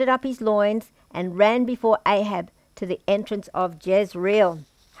girded up his loins and ran before Ahab to the entrance of Jezreel."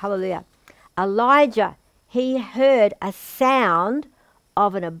 Hallelujah. Elijah, he heard a sound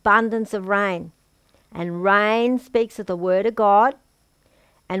of an abundance of rain. And rain speaks of the word of God.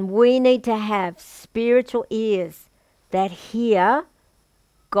 And we need to have spiritual ears that hear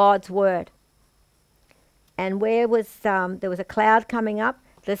God's word. And there was a cloud coming up.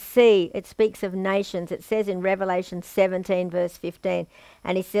 The sea, it speaks of nations. It says in Revelation 17 verse 15,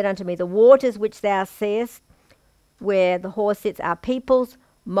 "And he said unto me, The waters which thou seest, where the horse sits, are peoples,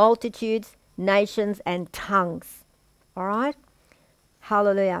 multitudes, nations, and tongues." All right?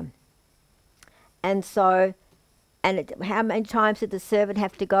 Hallelujah. And so, how many times did the servant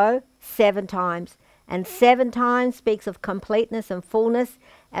have to go? 7 times. And 7 times speaks of completeness and fullness,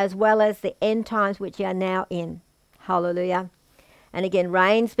 as well as the end times which you are now in. Hallelujah. And again,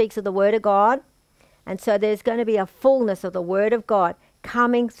 rain speaks of the word of God. And so there's going to be a fullness of the word of God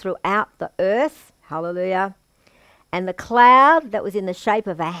coming throughout the earth. Hallelujah. And the cloud that was in the shape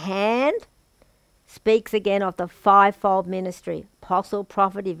of a hand speaks again of the 5-fold ministry: apostle,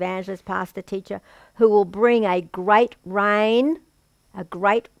 prophet, evangelist, pastor, teacher, who will bring a great rain,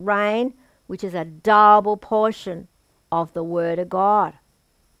 which is a double portion of the word of God.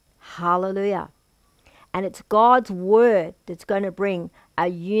 Hallelujah. And it's God's word that's going to bring a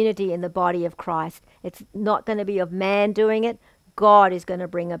unity in the body of Christ. It's not going to be of man doing it. God is going to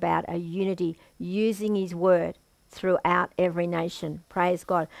bring about a unity using his word throughout every nation. Praise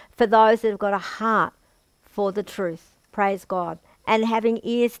God. For those that have got a heart for the truth. Praise God. And having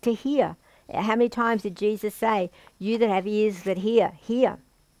ears to hear. How many times did Jesus say, "You that have ears that hear, hear"?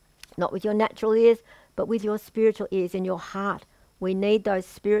 Not with your natural ears, but with your spiritual ears in your heart. We need those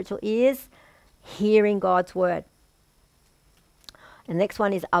spiritual ears hearing God's word. The next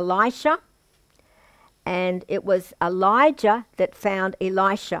one is Elisha. And it was Elijah that found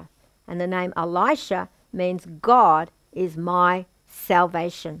Elisha. And the name Elisha means God is my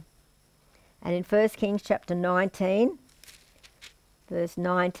salvation. And in 1 Kings chapter 19, verse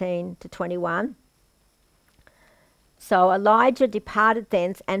 19 to 21. So Elijah departed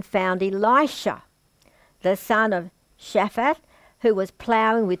thence and found Elisha, the son of Shaphat, who was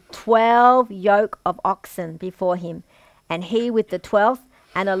ploughing with 12 yoke of oxen before him, and he with the 12th.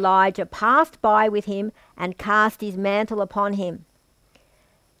 And Elijah passed by with him and cast his mantle upon him.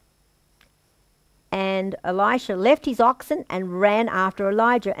 And Elisha left his oxen and ran after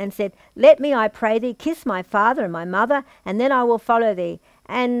Elijah and said, "Let me, I pray thee, kiss my father and my mother, and then I will follow thee."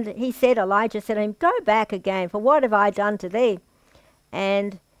 And Elijah said to him, "Go back again, for what have I done to thee?"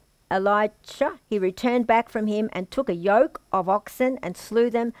 And Elisha, he returned back from him and took a yoke of oxen and slew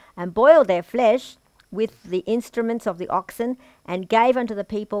them and boiled their flesh with the instruments of the oxen, and gave unto the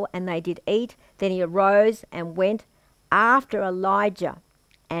people, and they did eat. Then he arose and went after Elijah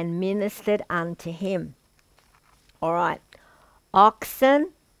and ministered unto him. All right.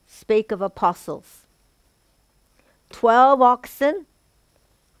 Oxen speak of apostles. 12 oxen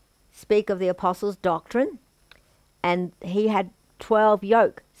speak of the apostles' doctrine, and he had 12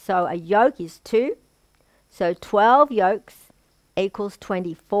 yoke. So a yoke is 2. So 12 yokes equals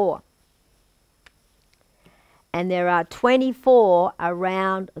 24. And there are 24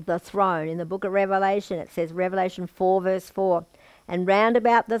 around the throne. In the book of Revelation, it says, Revelation 4 verse 4, and round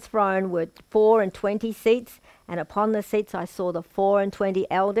about the throne were 24 seats, and upon the seats I saw the 24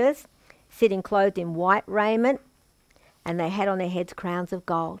 elders sitting clothed in white raiment, and they had on their heads crowns of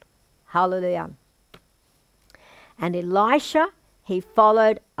gold. Hallelujah. And Elisha, he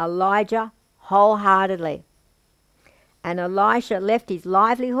followed Elijah wholeheartedly. And Elisha left his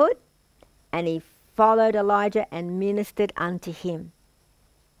livelihood, and he followed Elijah and ministered unto him.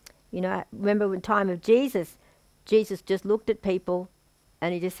 You know, remember in the time of Jesus, Jesus just looked at people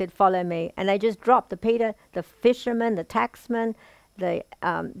and he just said, follow me. And they just dropped the Peter, the fishermen, the taxmen, the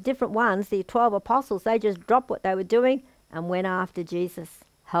different ones, the 12 apostles, they just dropped what they were doing and went after Jesus.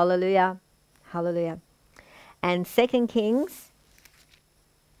 Hallelujah. Hallelujah. And 2 Kings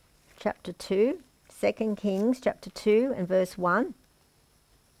chapter 2, 2 Kings chapter 2 and verse 1.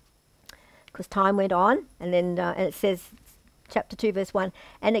 Because time went on, and then and it says, chapter 2 verse 1,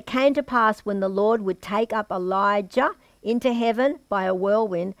 and it came to pass when the Lord would take up Elijah into heaven by a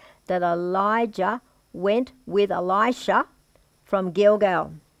whirlwind, that Elijah went with Elisha from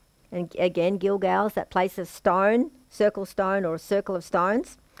Gilgal. And again, Gilgal is that place of stone, circle stone or a circle of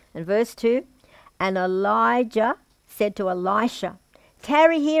stones. And verse 2, and Elijah said to Elisha,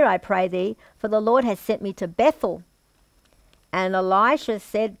 tarry here, I pray thee, for the Lord has sent me to Bethel. And Elisha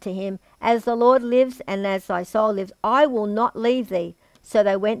said to him, as the Lord lives and as thy soul lives, I will not leave thee. So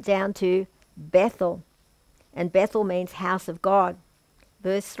they went down to Bethel. And Bethel means house of God.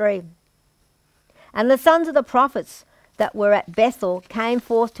 Verse 3. And the sons of the prophets that were at Bethel came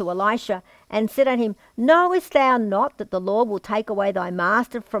forth to Elisha and said unto him, knowest thou not that the Lord will take away thy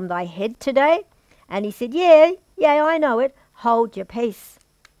master from thy head today? And he said, yea, I know it. Hold your peace.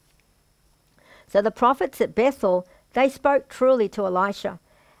 So the prophets at Bethel, they spoke truly to Elisha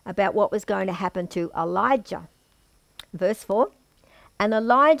about what was going to happen to Elijah. Verse 4, and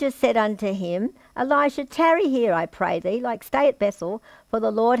Elijah said unto him, Elisha, tarry here, I pray thee, like stay at Bethel, for the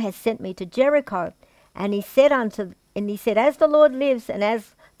Lord has sent me to Jericho. And he said, as the Lord lives and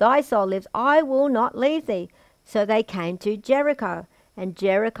as thy soul lives, I will not leave thee. So they came to Jericho, and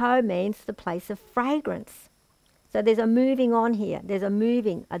Jericho means the place of fragrance. So there's a moving on here. There's a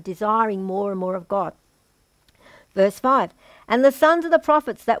moving, a desiring more and more of God. Verse 5, and the sons of the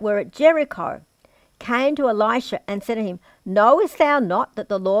prophets that were at Jericho came to Elisha and said to him, knowest thou not that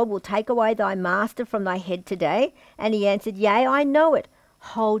the Lord will take away thy master from thy head today? And he answered, yea, I know it.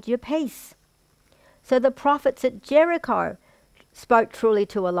 Hold your peace. So the prophets at Jericho spoke truly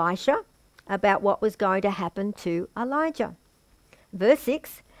to Elisha about what was going to happen to Elijah. Verse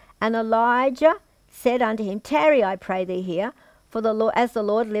 6, and Elijah said unto him, tarry, I pray thee here, for the Lord, as the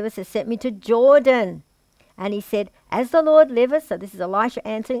Lord liveth, has sent me to Jordan. And he said, as the Lord liveth, so this is Elisha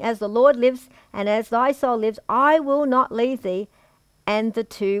answering, as the Lord lives and as thy soul lives, I will not leave thee. And the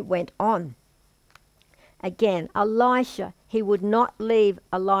two went on. Again, Elisha, he would not leave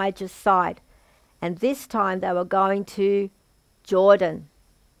Elijah's side. And this time they were going to Jordan.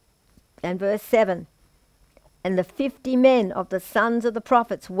 And verse 7, and the 50 men of the sons of the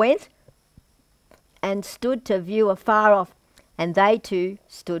prophets went and stood to view afar off, and they too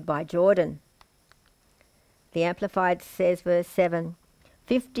stood by Jordan. The Amplified says, verse 7,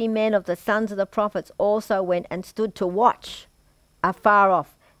 50 men of the sons of the prophets also went and stood to watch afar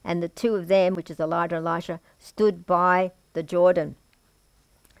off, and the two of them, which is Elijah and Elisha, stood by the Jordan.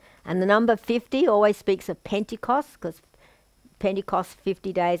 And the number 50 always speaks of Pentecost, because Pentecost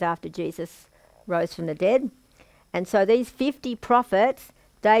 50 days after Jesus rose from the dead. And so these 50 prophets,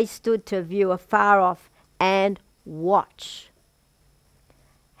 they stood to view afar off and watch.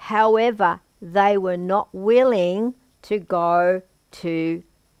 However, they were not willing to go to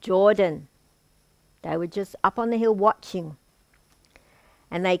Jordan. They were just up on the hill watching.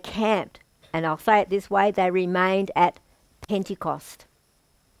 And they camped. And I'll say it this way, they remained at Pentecost.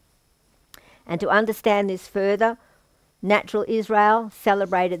 And to understand this further, natural Israel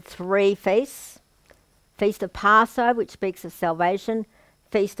celebrated 3 feasts. Feast of Passover, which speaks of salvation.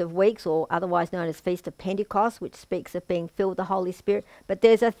 Feast of Weeks, or otherwise known as Feast of Pentecost, which speaks of being filled with the Holy Spirit. But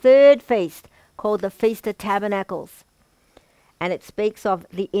there's a third feast called the Feast of Tabernacles. And it speaks of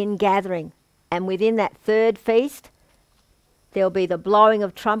the ingathering. And within that third feast, there'll be the blowing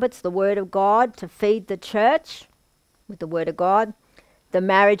of trumpets, the word of God, to feed the church with the word of God, the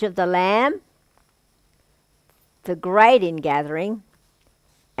marriage of the Lamb, the great ingathering,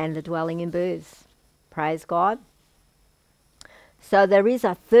 and the dwelling in booths. Praise God. So there is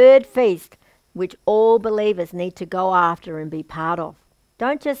a third feast which all believers need to go after and be part of.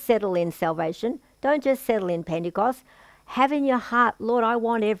 Don't just settle in salvation. Don't just settle in Pentecost. Have in your heart, Lord, I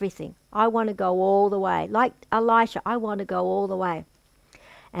want everything. I want to go all the way. Like Elisha, I want to go all the way.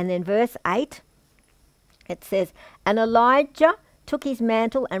 And then verse 8, it says, and Elijah took his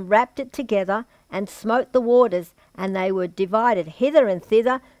mantle and wrapped it together and smote the waters, and they were divided hither and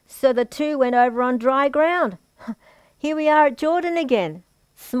thither, so the two went over on dry ground. Here we are at Jordan again,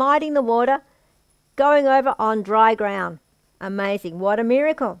 smiting the water, going over on dry ground. Amazing. What a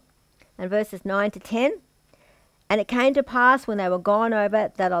miracle. And verses 9 to 10. And it came to pass when they were gone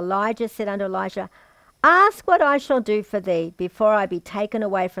over that Elijah said unto Elisha, ask what I shall do for thee before I be taken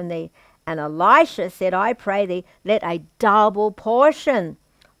away from thee. And Elisha said, I pray thee, let a double portion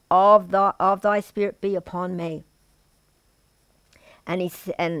of thy spirit be upon me.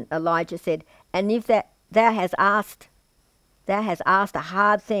 And Elijah said, and if thou hast asked a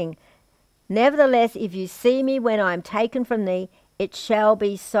hard thing, nevertheless, if you see me when I am taken from thee, it shall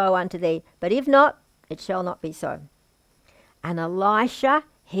be so unto thee. But if not, it shall not be so. And Elisha,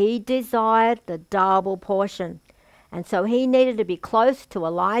 he desired the double portion. And so he needed to be close to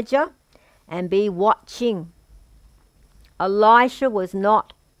Elijah and be watching. Elisha was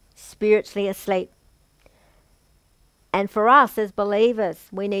not spiritually asleep. And for us as believers,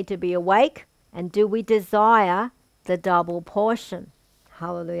 we need to be awake. And do we desire the double portion?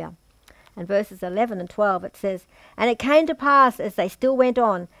 Hallelujah. And verses 11 and 12, it says, and it came to pass as they still went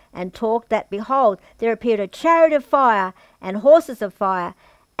on and talked that, behold, there appeared a chariot of fire and horses of fire,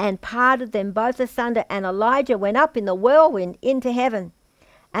 and parted them both asunder. And Elijah went up in the whirlwind into heaven.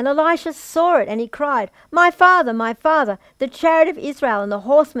 And Elisha saw it, and he cried, my father, the chariot of Israel and the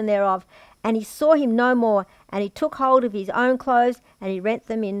horsemen thereof. And he saw him no more, and he took hold of his own clothes, and he rent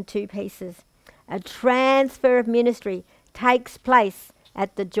them in two pieces. A transfer of ministry takes place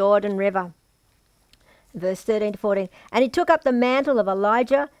at the Jordan River. Verse 13 to 14. And he took up the mantle of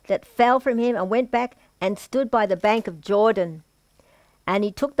Elijah that fell from him, and went back and stood by the bank of Jordan. And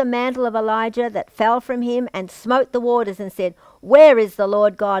he took the mantle of Elijah that fell from him, and smote the waters, and said, where is the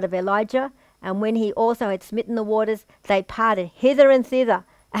Lord God of Elijah? And when he also had smitten the waters, they parted hither and thither,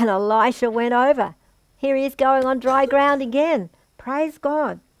 and Elisha went over. Here he is going on dry ground again. Praise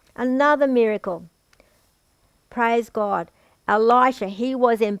God. Another miracle. Praise God. Elisha, he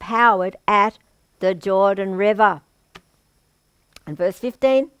was empowered at the Jordan River. And verse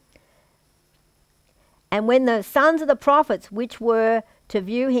 15. And when the sons of the prophets which were to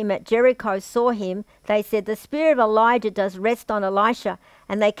view him at Jericho saw him, they said, the spirit of Elijah does rest on Elisha.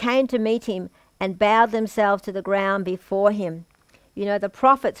 And they came to meet him and bowed themselves to the ground before him. You know, the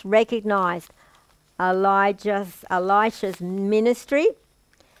prophets recognized Elisha's ministry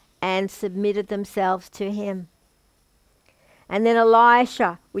and submitted themselves to him. And then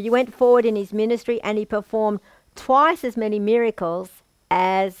Elisha, he went forward in his ministry, and he performed twice as many miracles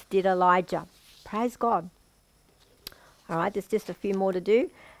as did Elijah. Praise God. All right, there's just a few more to do.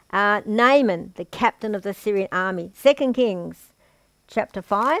 Naaman, the captain of the Syrian army. 2 Kings chapter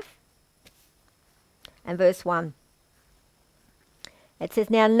 5 and verse 1. It says,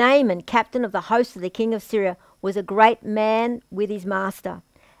 now Naaman, captain of the host of the king of Syria, was a great man with his master,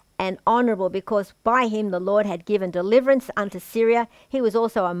 and honourable, because by him the Lord had given deliverance unto Syria. He was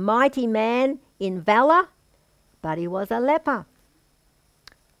also a mighty man in valour, but he was a leper.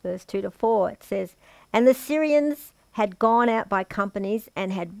 Verse 2 to 4, it says, and the Syrians had gone out by companies,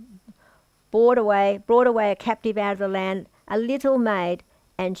 and had brought away a captive out of the land, a little maid,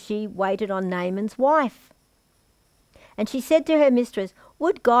 and she waited on Naaman's wife. And she said to her mistress,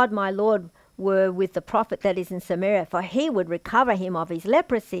 would God my Lord were with the prophet that is in Samaria, for he would recover him of his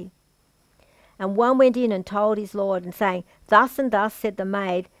leprosy. And one went in and told his Lord, and saying, thus and thus said the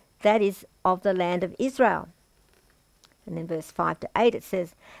maid that is of the land of Israel. And then verse 5 to 8 it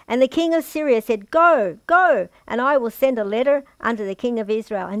says, and the king of Syria said, go, go, and I will send a letter unto the king of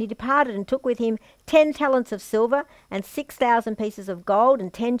Israel. And he departed and took with him 10 talents of silver, and 6,000 pieces of gold,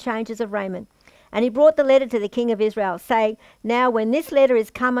 and 10 changes of raiment. And he brought the letter to the king of Israel, saying, now when this letter is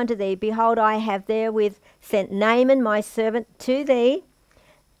come unto thee, behold, I have therewith sent Naaman my servant to thee,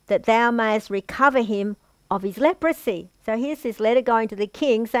 that thou mayest recover him of his leprosy. So here's this letter going to the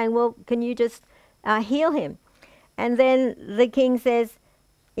king saying, well, can you just heal him? And then the king says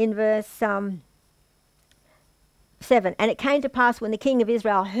in verse 7. And it came to pass when the king of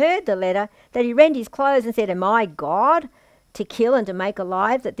Israel heard the letter that he rent his clothes and said, Am I God to kill and to make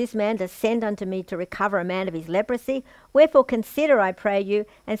alive, that this man does send unto me to recover a man of his leprosy? Wherefore consider, I pray you,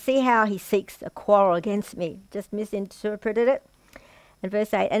 and see how he seeks a quarrel against me. Just misinterpreted it. And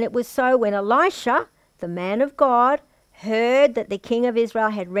verse 8, And it was so when Elisha, the man of God, heard that the king of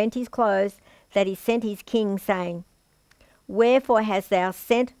Israel had rent his clothes, that he sent his king, saying, Wherefore hast thou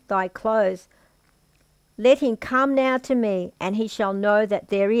sent thy clothes? Let him come now to me, and he shall know that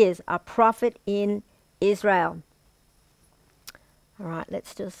there is a prophet in Israel. All right,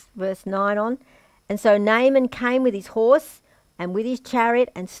 let's just verse 9 on. And so Naaman came with his horse and with his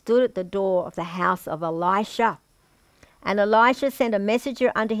chariot and stood at the door of the house of Elisha. And Elisha sent a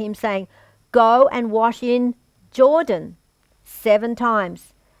messenger unto him, saying, Go and wash in Jordan 7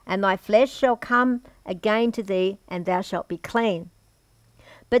 times, and thy flesh shall come again to thee, and thou shalt be clean.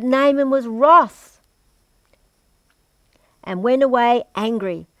 But Naaman was wroth, and went away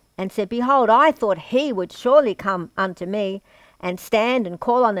angry, and said, Behold, I thought he would surely come unto me, and stand and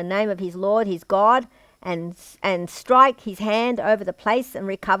call on the name of his Lord his God, and strike his hand over the place and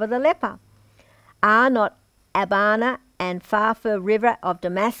recover the leper. Are not Abana and Pharpar river of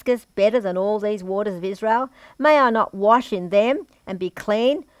Damascus better than all these waters of Israel? May I not wash in them and be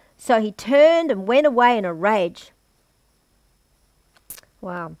clean? So he turned and went away in a rage.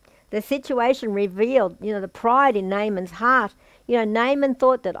 Wow. The situation revealed, the pride in Naaman's heart. Naaman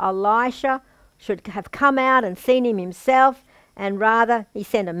thought that Elisha should have come out and seen him himself, and rather he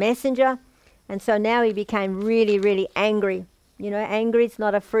sent a messenger. And so now he became really, really angry. Angry is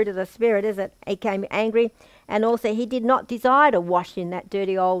not a fruit of the Spirit, is it? He became angry. And also he did not desire to wash in that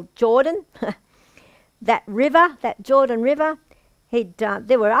dirty old Jordan. That river, that Jordan River,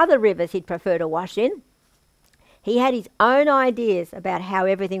 there were other rivers he'd prefer to wash in. He had his own ideas about how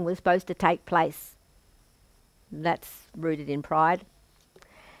everything was supposed to take place. That's rooted in pride.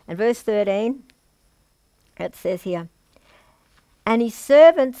 And verse 13, it says here, And his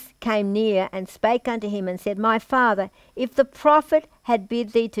servants came near and spake unto him and said, My father, if the prophet had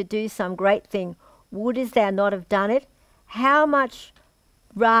bid thee to do some great thing, wouldest thou not have done it? How much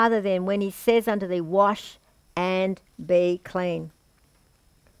rather then when he says unto thee, Wash and be clean?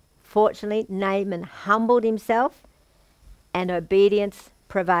 Fortunately, Naaman humbled himself and obedience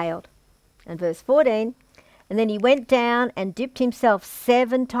prevailed. And verse 14, And then he went down and dipped himself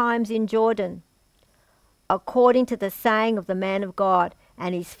 7 times in Jordan, according to the saying of the man of God.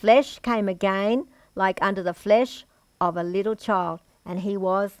 And his flesh came again like unto the flesh of a little child, and he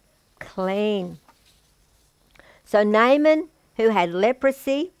was clean. So Naaman, who had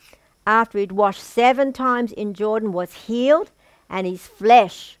leprosy, after he'd washed 7 times in Jordan, was healed, and his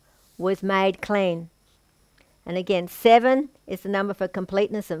flesh was made clean. And again, 7 is the number for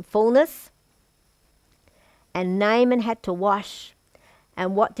completeness and fullness. And Naaman had to wash.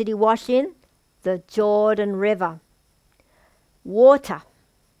 And what did he wash in? The Jordan River. Water.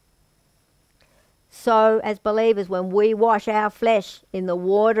 So as believers, when we wash our flesh in the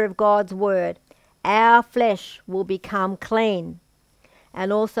water of God's word, our flesh will become clean.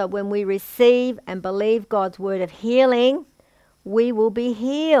 And also when we receive and believe God's word of healing, we will be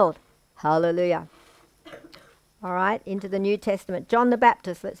healed. Hallelujah. All right, into the New Testament. John the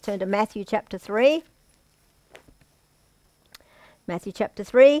Baptist. Let's turn to Matthew chapter 3. Matthew chapter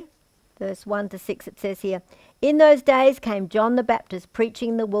 3, verse 1 to 6, it says here, In those days came John the Baptist preaching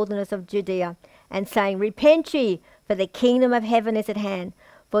in the wilderness of Judea, and saying, Repent ye, for the kingdom of heaven is at hand.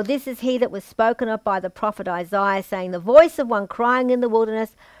 For this is he that was spoken of by the prophet Isaiah, saying, The voice of one crying in the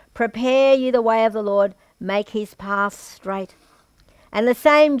wilderness, Prepare ye the way of the Lord, make his path straight. And the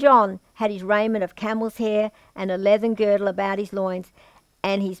same John had his raiment of camel's hair, and a leathern girdle about his loins,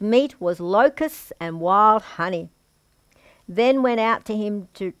 and his meat was locusts and wild honey. Then went out to him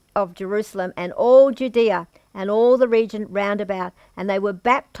of Jerusalem and all Judea and all the region round about, and they were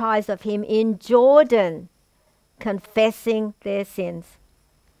baptized of him in Jordan, confessing their sins.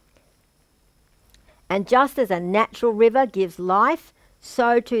 And just as a natural river gives life,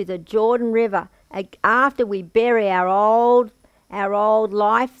 so too the Jordan River, after we bury our old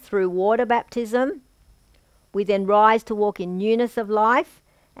life through water baptism, we then rise to walk in newness of life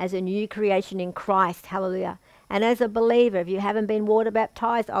as a new creation in Christ. Hallelujah. And as a believer, if you haven't been water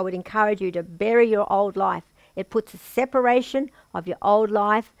baptized, I would encourage you to bury your old life. It puts a separation of your old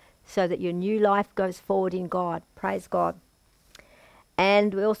life so that your new life goes forward in God. Praise God.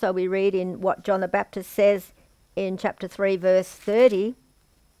 And we read in what John the Baptist says in chapter 3, verse 30.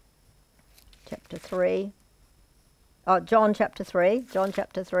 John chapter 3,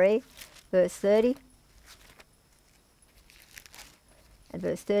 verse 30. And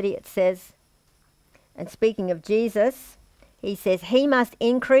verse 30 it says, And speaking of Jesus, he says, he must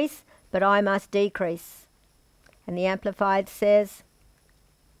increase, but I must decrease. And the Amplified says,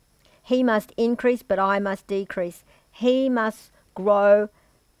 he must increase, but I must decrease. He must grow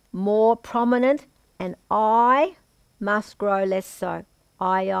more prominent, and I must grow less so.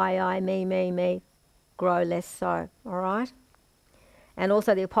 I, me, grow less so. All right? And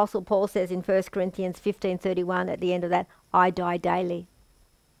also the Apostle Paul says in 1 Corinthians 15:31 at the end of that, I die daily.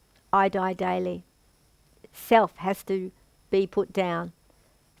 I die daily. Self has to be put down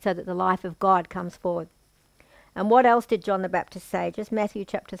so that the life of God comes forward. And what else did John the Baptist say? Just Matthew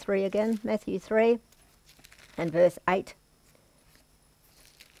chapter 3 again. Matthew 3 and verse 8.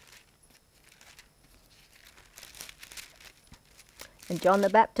 And John the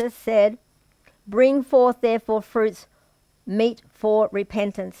Baptist said, bring forth therefore fruits meet for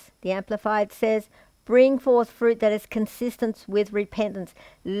repentance. The Amplified says, bring forth fruit that is consistent with repentance.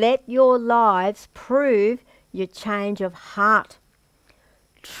 Let your lives prove your change of heart.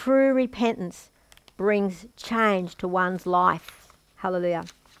 True repentance brings change to one's life. Hallelujah.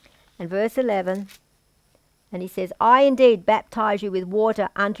 And verse 11, and he says, I indeed baptize you with water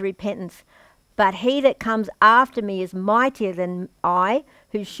unto repentance, but he that comes after me is mightier than I,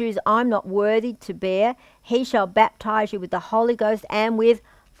 whose shoes I'm not worthy to bear. He shall baptize you with the Holy Ghost and with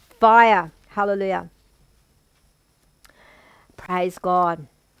fire. Hallelujah. Praise God.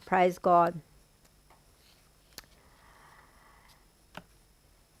 Praise God.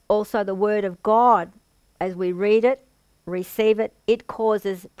 Also the word of God, as we read it, receive it, it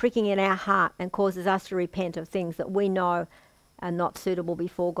causes pricking in our heart and causes us to repent of things that we know are not suitable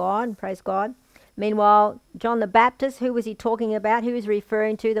before God. Praise God. Meanwhile, John the Baptist, who was he talking about? Who was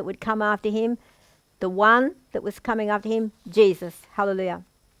referring to that would come after him? The one that was coming after him? Jesus. Hallelujah.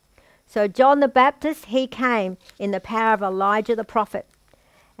 So John the Baptist, he came in the power of Elijah the prophet.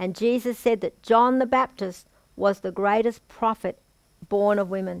 And Jesus said that John the Baptist was the greatest prophet born of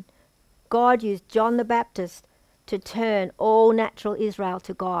women. God used John the Baptist to turn all natural Israel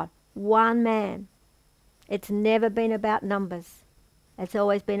to God. One man. It's never been about numbers. It's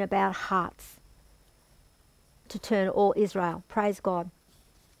always been about hearts. To turn all Israel. Praise God.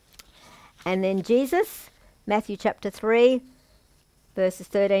 And then Jesus, Matthew chapter 3, verses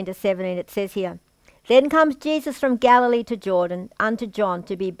 13 to 17, it says here, then comes Jesus from Galilee to Jordan unto John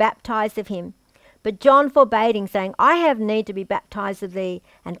to be baptized of him. But John forbade him, saying, I have need to be baptized of thee,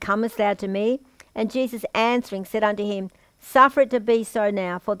 and comest thou to me? And Jesus answering said unto him, suffer it to be so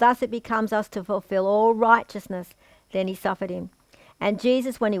now, for thus it becomes us to fulfill all righteousness. Then he suffered him. And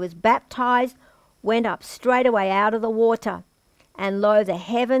Jesus, when he was baptized, went up straightway out of the water. And lo, the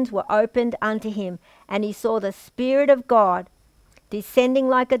heavens were opened unto him, and he saw the Spirit of God descending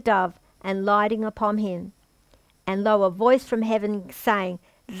like a dove and lighting upon him. And lo, a voice from heaven saying,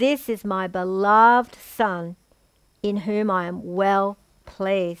 this is my beloved Son, in whom I am well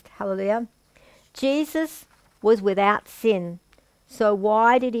pleased. Hallelujah. Jesus was without sin. So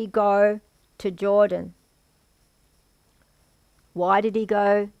why did he go to Jordan? Why did he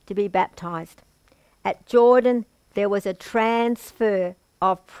go to be baptized? At Jordan, there was a transfer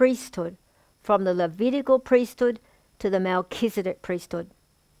of priesthood from the Levitical priesthood to the Melchizedek priesthood.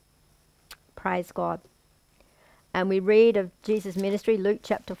 Praise God. And we read of Jesus' ministry, Luke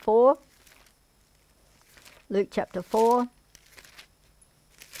chapter 4. Luke chapter 4,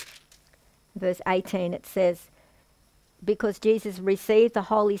 verse 18, it says, because Jesus received the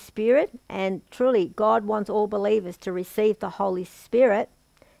Holy Spirit, and truly God wants all believers to receive the Holy Spirit.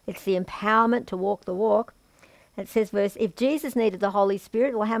 It's the empowerment to walk the walk. It says, if Jesus needed the Holy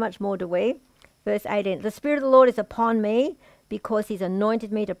Spirit, well, how much more do we? Verse 18, the Spirit of the Lord is upon me, because he's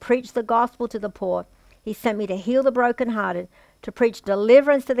anointed me to preach the gospel to the poor. He sent me to heal the brokenhearted, to preach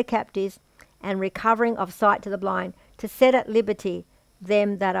deliverance to the captives, and recovering of sight to the blind, to set at liberty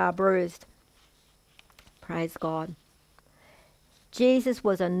them that are bruised. Praise God. Jesus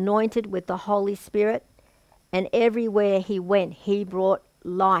was anointed with the Holy Spirit, and everywhere he went, he brought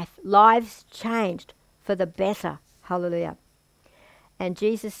life. Lives changed for the better. Hallelujah. And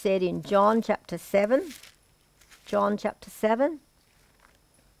Jesus said in John chapter 7,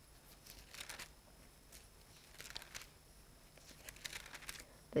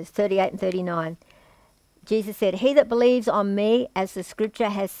 verse 38 and 39, Jesus said, he that believes on me, as the scripture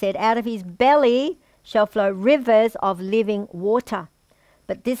has said, out of his belly shall flow rivers of living water.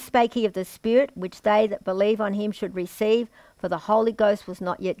 But this spake he of the Spirit, which they that believe on him should receive, for the Holy Ghost was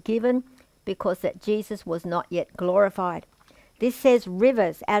not yet given, because that Jesus was not yet glorified. This says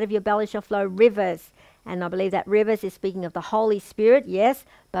rivers, out of your belly shall flow rivers. And I believe that rivers is speaking of the Holy Spirit, yes,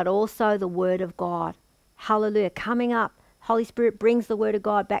 but also the Word of God. Hallelujah. Coming up, Holy Spirit brings the Word of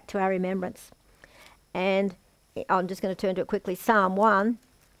God back to our remembrance. And I'm just going to turn to it quickly. Psalm 1,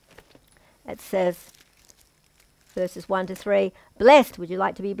 it says, verses 1 to 3, blessed, would you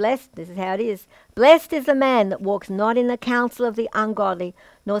like to be blessed? This is how it is. Blessed is the man that walks not in the counsel of the ungodly,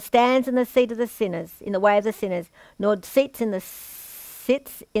 nor stands in the seat of the sinners, in the way of the sinners, nor sits in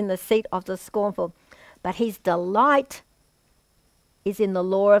the seat of the scornful. But his delight is in the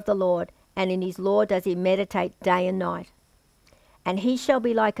law of the Lord, and in his law does he meditate day and night. And he shall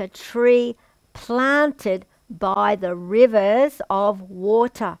be like a tree planted by the rivers of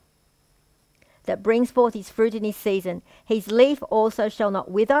water, that brings forth his fruit in his season. His leaf also shall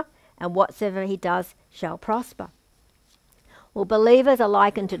not wither, and whatsoever he does shall prosper. Well, believers are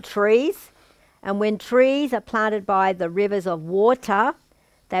likened to trees, and when trees are planted by the rivers of water,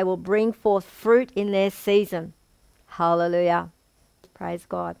 they will bring forth fruit in their season. Hallelujah. Praise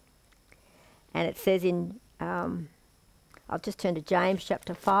God. And it says in, I'll just turn to James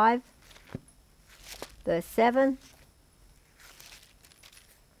chapter 5, verse 7.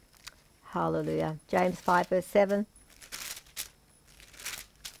 Hallelujah. James 5 verse 7.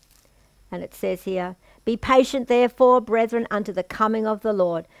 And it says here, be patient therefore, brethren, unto the coming of the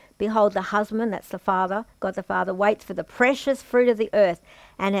Lord. Behold, the husbandman, that's the Father, God the Father, waits for the precious fruit of the earth,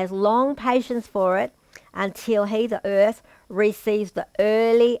 and has long patience for it, until he, the earth, receives the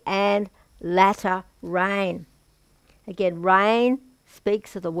early and latter rain. Again, rain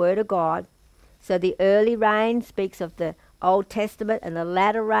speaks of the word of God. So the early rain speaks of the Old Testament, and the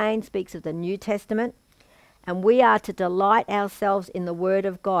latter rain speaks of the New Testament. And we are to delight ourselves in the word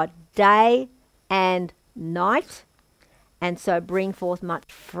of God day and night, and so bring forth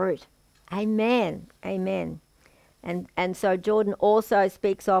much fruit. Amen. Amen. And so Jordan also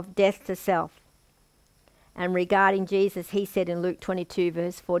speaks of death to self. And regarding Jesus, he said in Luke 22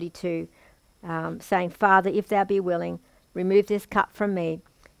 verse 42, saying, Father, if thou be willing, remove this cup from me.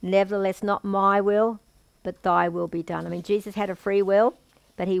 Nevertheless, not my will, but thy will be done. I mean, Jesus had a free will,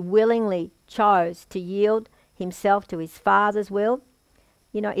 but he willingly chose to yield himself to his Father's will.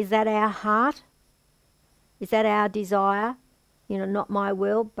 You know, is that our heart? Is that our desire? You know, not my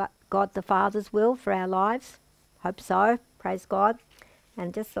will, but God the Father's will for our lives? Hope so. Praise God.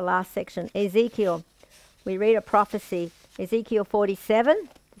 And just the last section, Ezekiel. We read a prophecy, Ezekiel 47,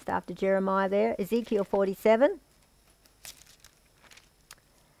 just after Jeremiah there, Ezekiel 47.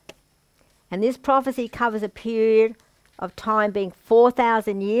 And this prophecy covers a period of time being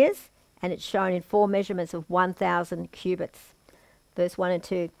 4,000 years, and it's shown in 4 measurements of 1,000 cubits. Verse 1 and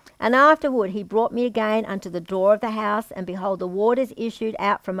 2. And afterward he brought me again unto the door of the house, and behold, the waters issued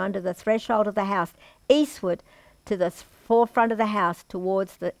out from under the threshold of the house, eastward to the forefront of the house,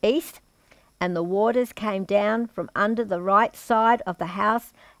 towards the east. And the waters came down from under the right side of the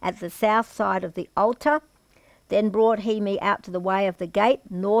house at the south side of the altar. Then brought he me out to the way of the gate,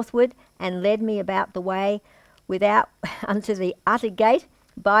 northward, and led me about the way without unto the utter gate,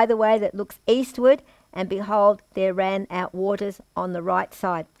 by the way that looks eastward, and behold, there ran out waters on the right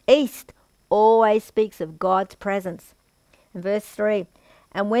side. East always speaks of God's presence. And verse 3,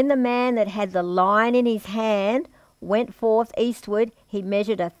 and when the man that had the line in his hand went forth eastward, he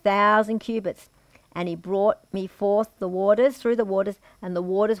measured 1,000 cubits, and he brought me forth the waters, through the waters, and the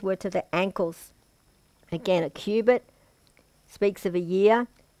waters were to the ankles. Again, a cubit speaks of a year,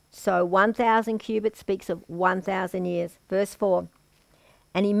 so 1,000 cubits speaks of 1,000 years. Verse 4,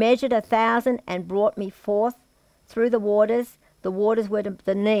 and he measured 1,000 and brought me forth through the waters were to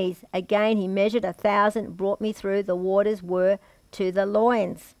the knees. Again he measured 1,000, brought me through, the waters were to the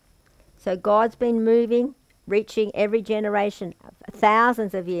loins. So God's been moving, reaching every generation,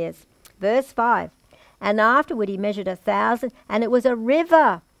 thousands of years. Verse 5, and afterward he measured 1,000, and it was a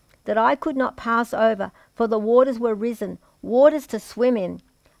river that I could not pass over, for the waters were risen, waters to swim in,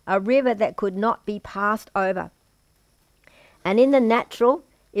 a river that could not be passed over. And in the natural,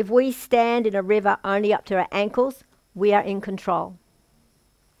 if we stand in a river only up to our ankles, we are in control.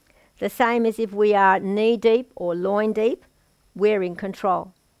 The same as if we are knee deep or loin deep, we're in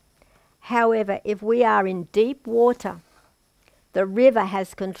control. However, if we are in deep water, the river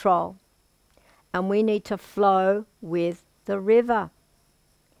has control, and we need to flow with the river.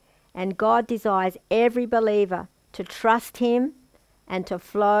 And God desires every believer to trust him and to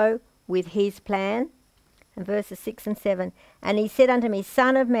flow with his plan. And verses 6 and 7, and he said unto me,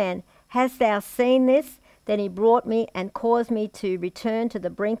 Son of man, hast thou seen this? Then he brought me and caused me to return to the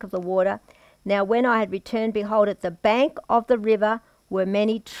brink of the water. Now when I had returned, behold, at the bank of the river were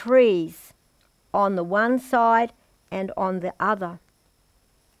many trees on the one side and on the other.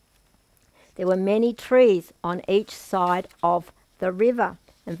 There were many trees on each side of the river.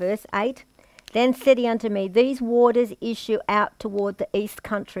 And verse 8, then said he unto me, These waters issue out toward the east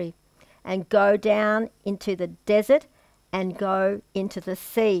country, and go down into the desert and go into the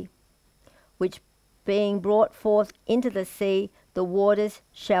sea, which being brought forth into the sea, the waters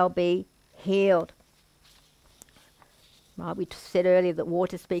shall be healed. Right, we said earlier that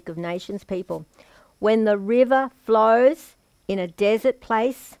waters speak of nations, people. When the river flows in a desert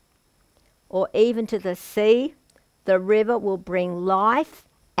place or even to the sea, the river will bring life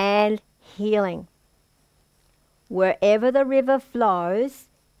and healing. Wherever the river flows,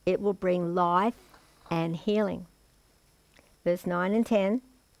 it will bring life and healing. Verse 9 and 10.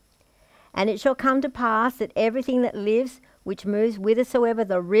 And it shall come to pass that everything that lives, which moves whithersoever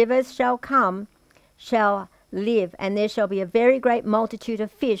the rivers shall come, shall live, and there shall be a very great multitude of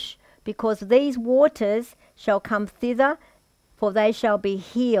fish, because these waters shall come thither, for they shall be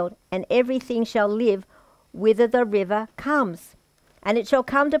healed, and everything shall live whither the river comes. And it shall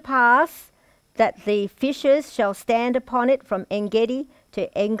come to pass that the fishers shall stand upon it from Engedi to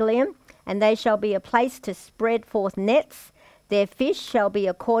Englium, and they shall be a place to spread forth nets. Their fish shall be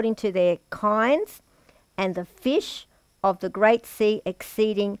according to their kinds, and the fish of the great sea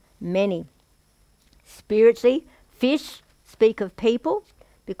exceeding many. Spiritually, fish speak of people,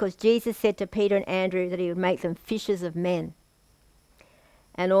 because Jesus said to Peter and Andrew that he would make them fishers of men.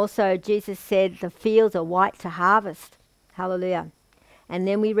 And also Jesus said the fields are white to harvest. Hallelujah. And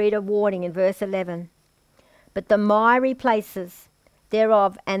then we read a warning in verse 11. But the miry places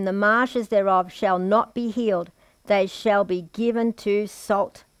thereof and the marshes thereof shall not be healed. They shall be given to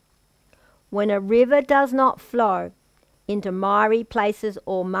salt. When a river does not flow into miry places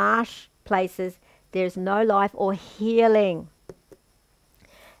or marsh places, there's no life or healing.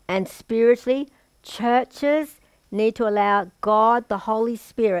 And spiritually, churches need to allow God, the Holy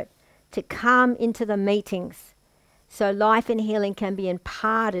Spirit, to come into the meetings so life and healing can be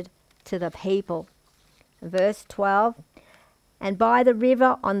imparted to the people. Verse 12, and by the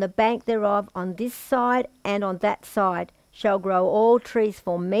river on the bank thereof, on this side and on that side, shall grow all trees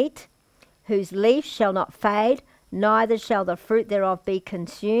for meat, whose leaf shall not fade, neither shall the fruit thereof be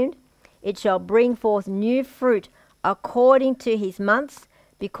consumed. It shall bring forth new fruit according to his months,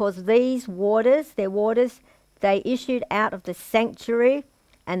 because these waters, their waters, they issued out of the sanctuary,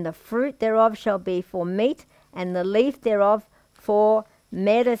 and the fruit thereof shall be for meat, and the leaf thereof for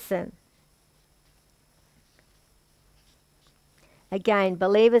medicine. Again,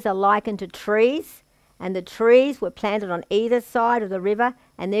 believers are likened to trees, and the trees were planted on either side of the river,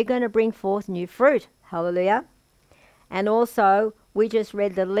 and they're going to bring forth new fruit. Hallelujah. And also, we just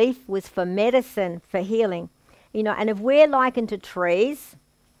read the leaf was for medicine, for healing. You know, and if we're likened to trees,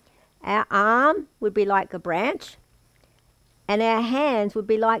 our arm would be like a branch, and our hands would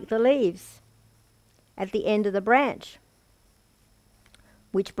be like the leaves at the end of the branch,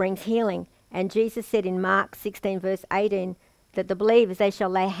 which brings healing. And Jesus said in Mark 16 verse 18 that the believers, they shall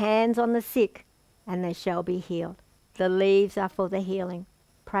lay hands on the sick and they shall be healed. The leaves are for the healing.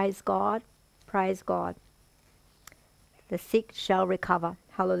 Praise God. Praise God. The sick shall recover.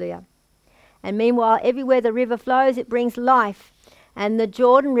 Hallelujah. And meanwhile, everywhere the river flows, it brings life. And the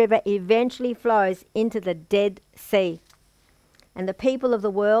Jordan River eventually flows into the Dead Sea. And the people of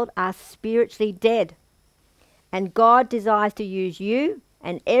the world are spiritually dead. And God desires to use you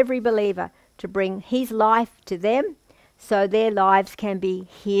and every believer to bring his life to them so their lives can be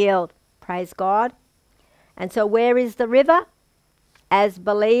healed. Praise God. And so where is the river? As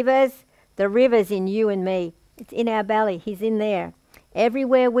believers, the river's in you and me. It's in our belly. He's in there.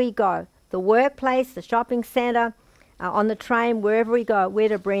 Everywhere we go, the workplace, the shopping centre, on the train, wherever we go, we're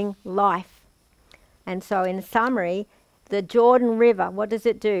to bring life. And so in summary, the Jordan River, what does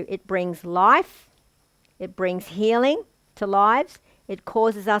it do? It brings life. It brings healing to lives. It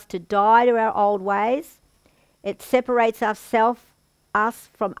causes us to die to our old ways. It separates us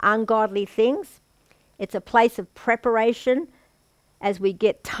from ungodly things. It's a place of preparation as we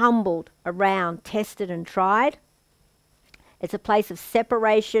get tumbled around, tested and tried. It's a place of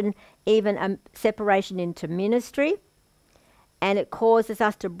separation, even a separation into ministry. And it causes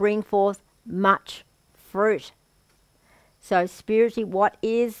us to bring forth much fruit. So spiritually, what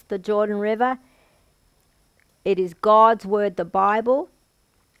is the Jordan River? It is God's word, the Bible,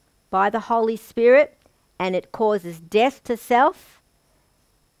 by the Holy Spirit, and it causes death to self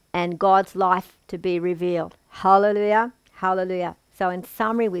and God's life to be revealed. Hallelujah, hallelujah. So in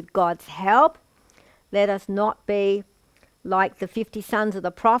summary, with God's help, let us not be like the 50 sons of the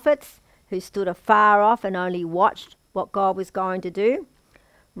prophets who stood afar off and only watched what God was going to do.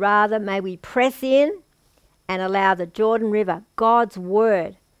 Rather, may we press in and allow the Jordan River, God's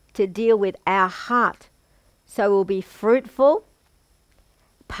word, to deal with our heart so we'll be fruitful,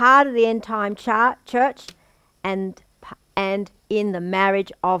 part of the end time church, and and in the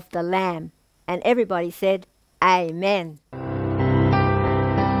marriage of the Lamb. And everybody said, Amen.